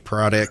Max joint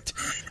product,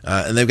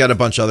 and they've got a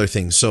bunch of other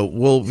things. So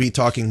we'll be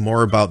talking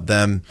more about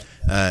them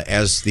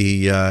as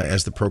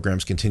the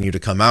programs continue to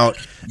come out.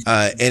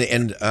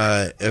 And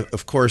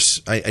of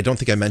course, I don't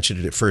think I mentioned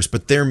it at first,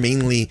 but they're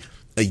mainly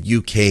a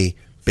UK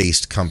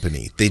based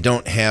company. They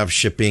don't have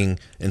shipping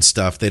and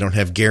stuff. They don't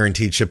have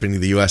guaranteed shipping to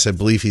the US. I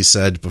believe he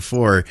said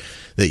before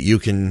that you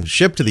can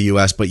ship to the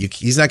US, but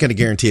he's not going to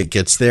guarantee it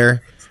gets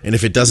there. And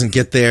if it doesn't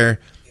get there,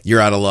 you're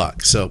out of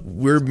luck. So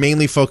we're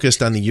mainly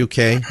focused on the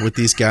UK with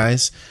these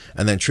guys.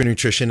 And then True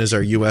Nutrition is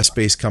our US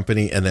based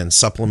company. And then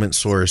Supplement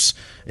Source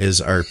is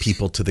our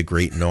people to the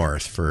great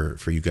north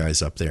for you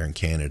guys up there in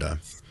Canada.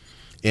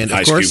 And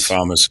of course,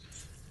 farmers.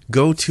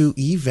 Go to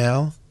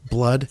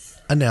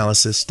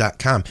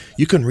evalbloodanalysis.com.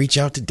 You can reach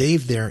out to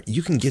Dave there.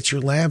 You can get your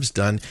labs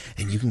done,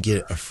 and you can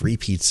get a free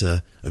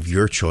pizza of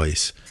your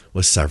choice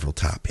with several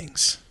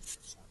toppings.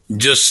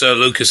 Just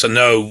Lucas, I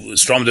know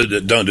Strom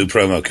don't do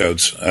promo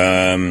codes.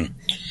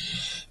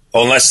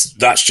 Unless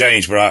that's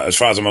changed, but as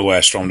far as I'm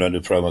aware, Strom don't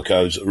do promo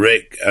codes.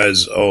 Rick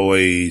has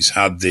always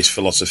had this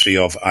philosophy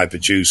of, I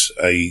produce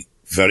a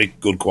very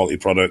good quality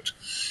product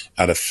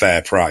at a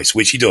fair price,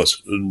 which he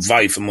does.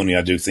 Value for money,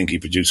 I do think he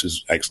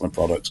produces excellent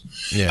products.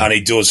 Yeah. And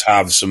he does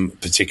have some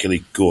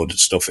particularly good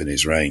stuff in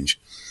his range.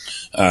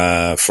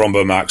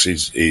 Thrombo Max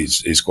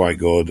is quite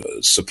good.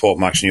 Support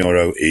Max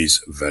Neuro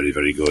is very,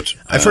 very good.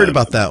 I've heard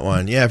about that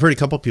one. Yeah, I've heard a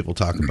couple of people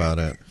talk about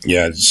it.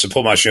 Yeah,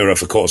 Support Max Neuro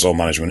for cortisol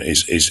management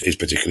is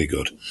particularly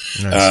good.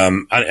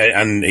 Nice.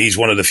 And he's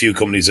one of the few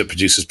companies that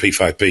produces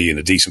P5P in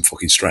a decent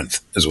fucking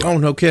strength as well. Oh,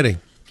 no kidding.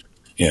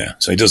 Yeah,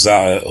 so he does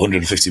that at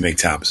 150 meg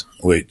tabs,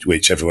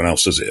 which everyone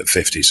else does it at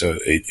 50. So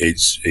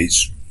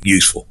it's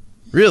useful.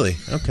 Really?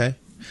 Okay.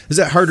 Is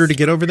that harder to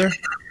get over there?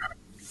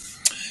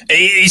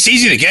 It's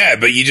easy to get,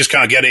 but you just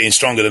can't get it in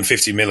stronger than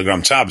 50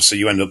 milligram tabs. So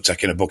you end up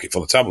taking a bucket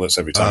full of tablets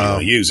every time you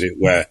want to use it.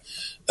 Where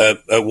at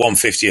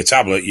 150 a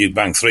tablet, you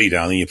bang 3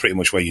 down, and you're pretty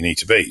much where you need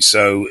to be.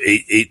 So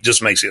it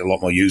just makes it a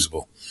lot more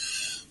usable.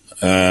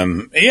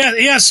 He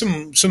has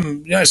some.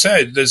 I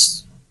said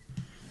there's.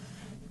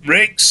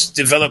 Rick's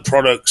develop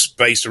products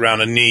based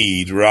around a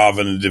need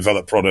rather than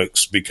develop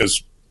products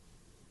because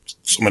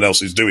someone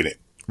else is doing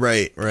it.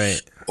 Right.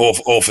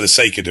 Or for the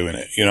sake of doing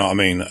it. You know what I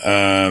mean?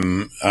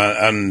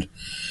 And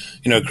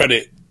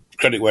credit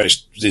where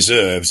it's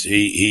deserved.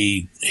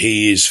 He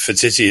is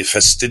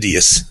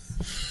fastidious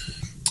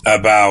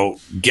about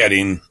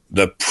getting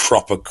the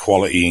proper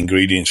quality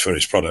ingredients for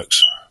his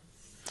products.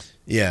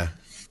 Yeah.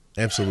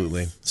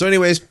 Absolutely. So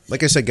anyways,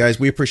 like I said, guys,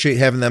 we appreciate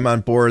having them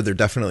on board. They're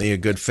definitely a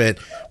good fit.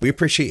 We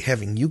appreciate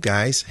having you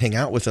guys hang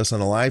out with us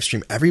on the live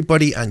stream.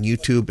 Everybody on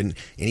YouTube and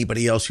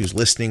anybody else who's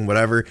listening,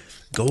 whatever,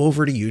 go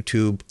over to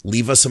YouTube,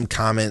 leave us some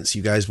comments.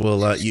 You guys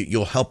will,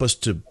 you'll help us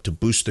to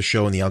boost the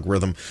show and the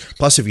algorithm.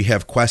 Plus, if you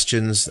have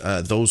questions,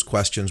 those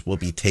questions will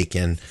be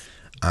taken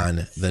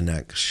on the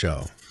next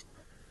show.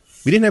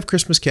 We didn't have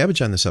Christmas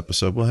Cabbage on this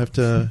episode. We'll have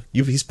to,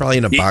 he's probably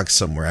in a box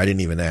somewhere. I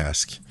didn't even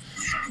ask.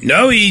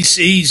 No,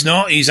 he's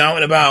not. He's out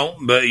and about,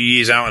 but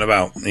he is out and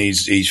about.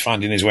 He's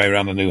finding his way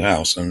around the new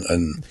house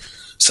and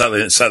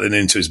settling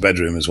into his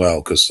bedroom as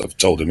well, because I've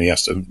told him he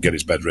has to get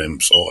his bedroom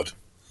sorted.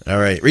 All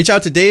right. Reach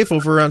out to Dave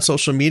over on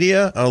social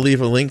media. I'll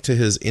leave a link to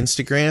his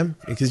Instagram,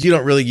 because you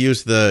don't really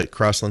use the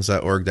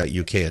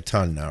crosslands.org.uk a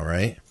ton now,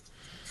 right?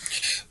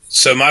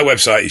 So my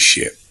website is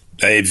shit.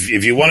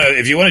 If you want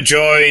to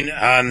join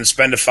and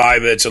spend a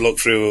 $5 to look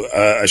through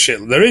a shit,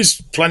 there is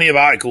plenty of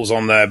articles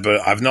on there, but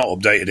I've not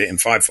updated it in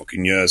 5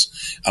 fucking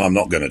years, and I'm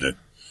not going to do.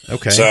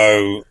 Okay.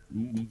 So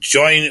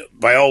join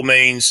by all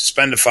means.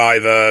 Spend a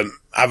 $5,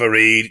 have a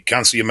read,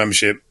 cancel your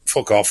membership,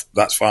 fuck off.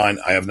 That's fine.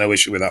 I have no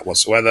issue with that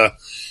whatsoever.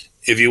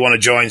 If you want to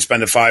join,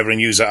 spend a $5 and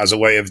use that as a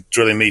way of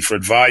drilling me for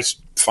advice,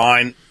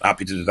 fine.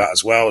 Happy to do that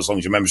as well. As long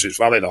as your membership's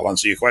valid, I'll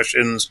answer your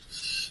questions.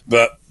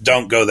 But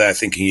don't go there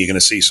thinking you're going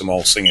to see some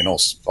all singing,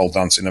 all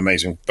dancing,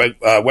 amazing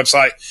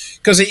website,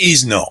 because it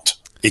is not.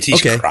 It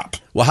is crap.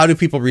 Well, how do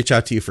people reach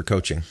out to you for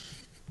coaching?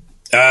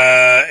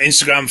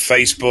 Instagram,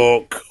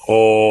 Facebook,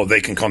 or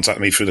they can contact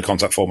me through the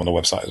contact form on the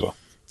website as well.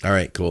 All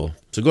right, cool.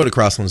 So go to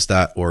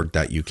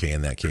crosslands.org.uk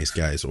in that case,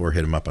 guys, or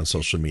hit them up on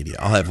social media.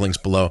 I'll have links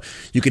below.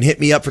 You can hit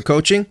me up for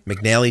coaching,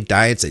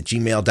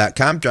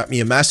 McNallyDiets@gmail.com. Drop me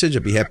a message.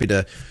 I'd be happy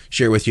to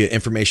share with you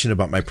information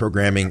about my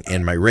programming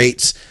and my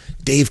rates.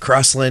 Dave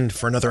Crossland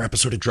for another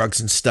episode of Drugs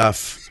and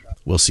Stuff.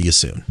 We'll see you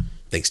soon.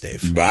 Thanks,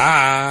 Dave.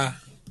 Bye.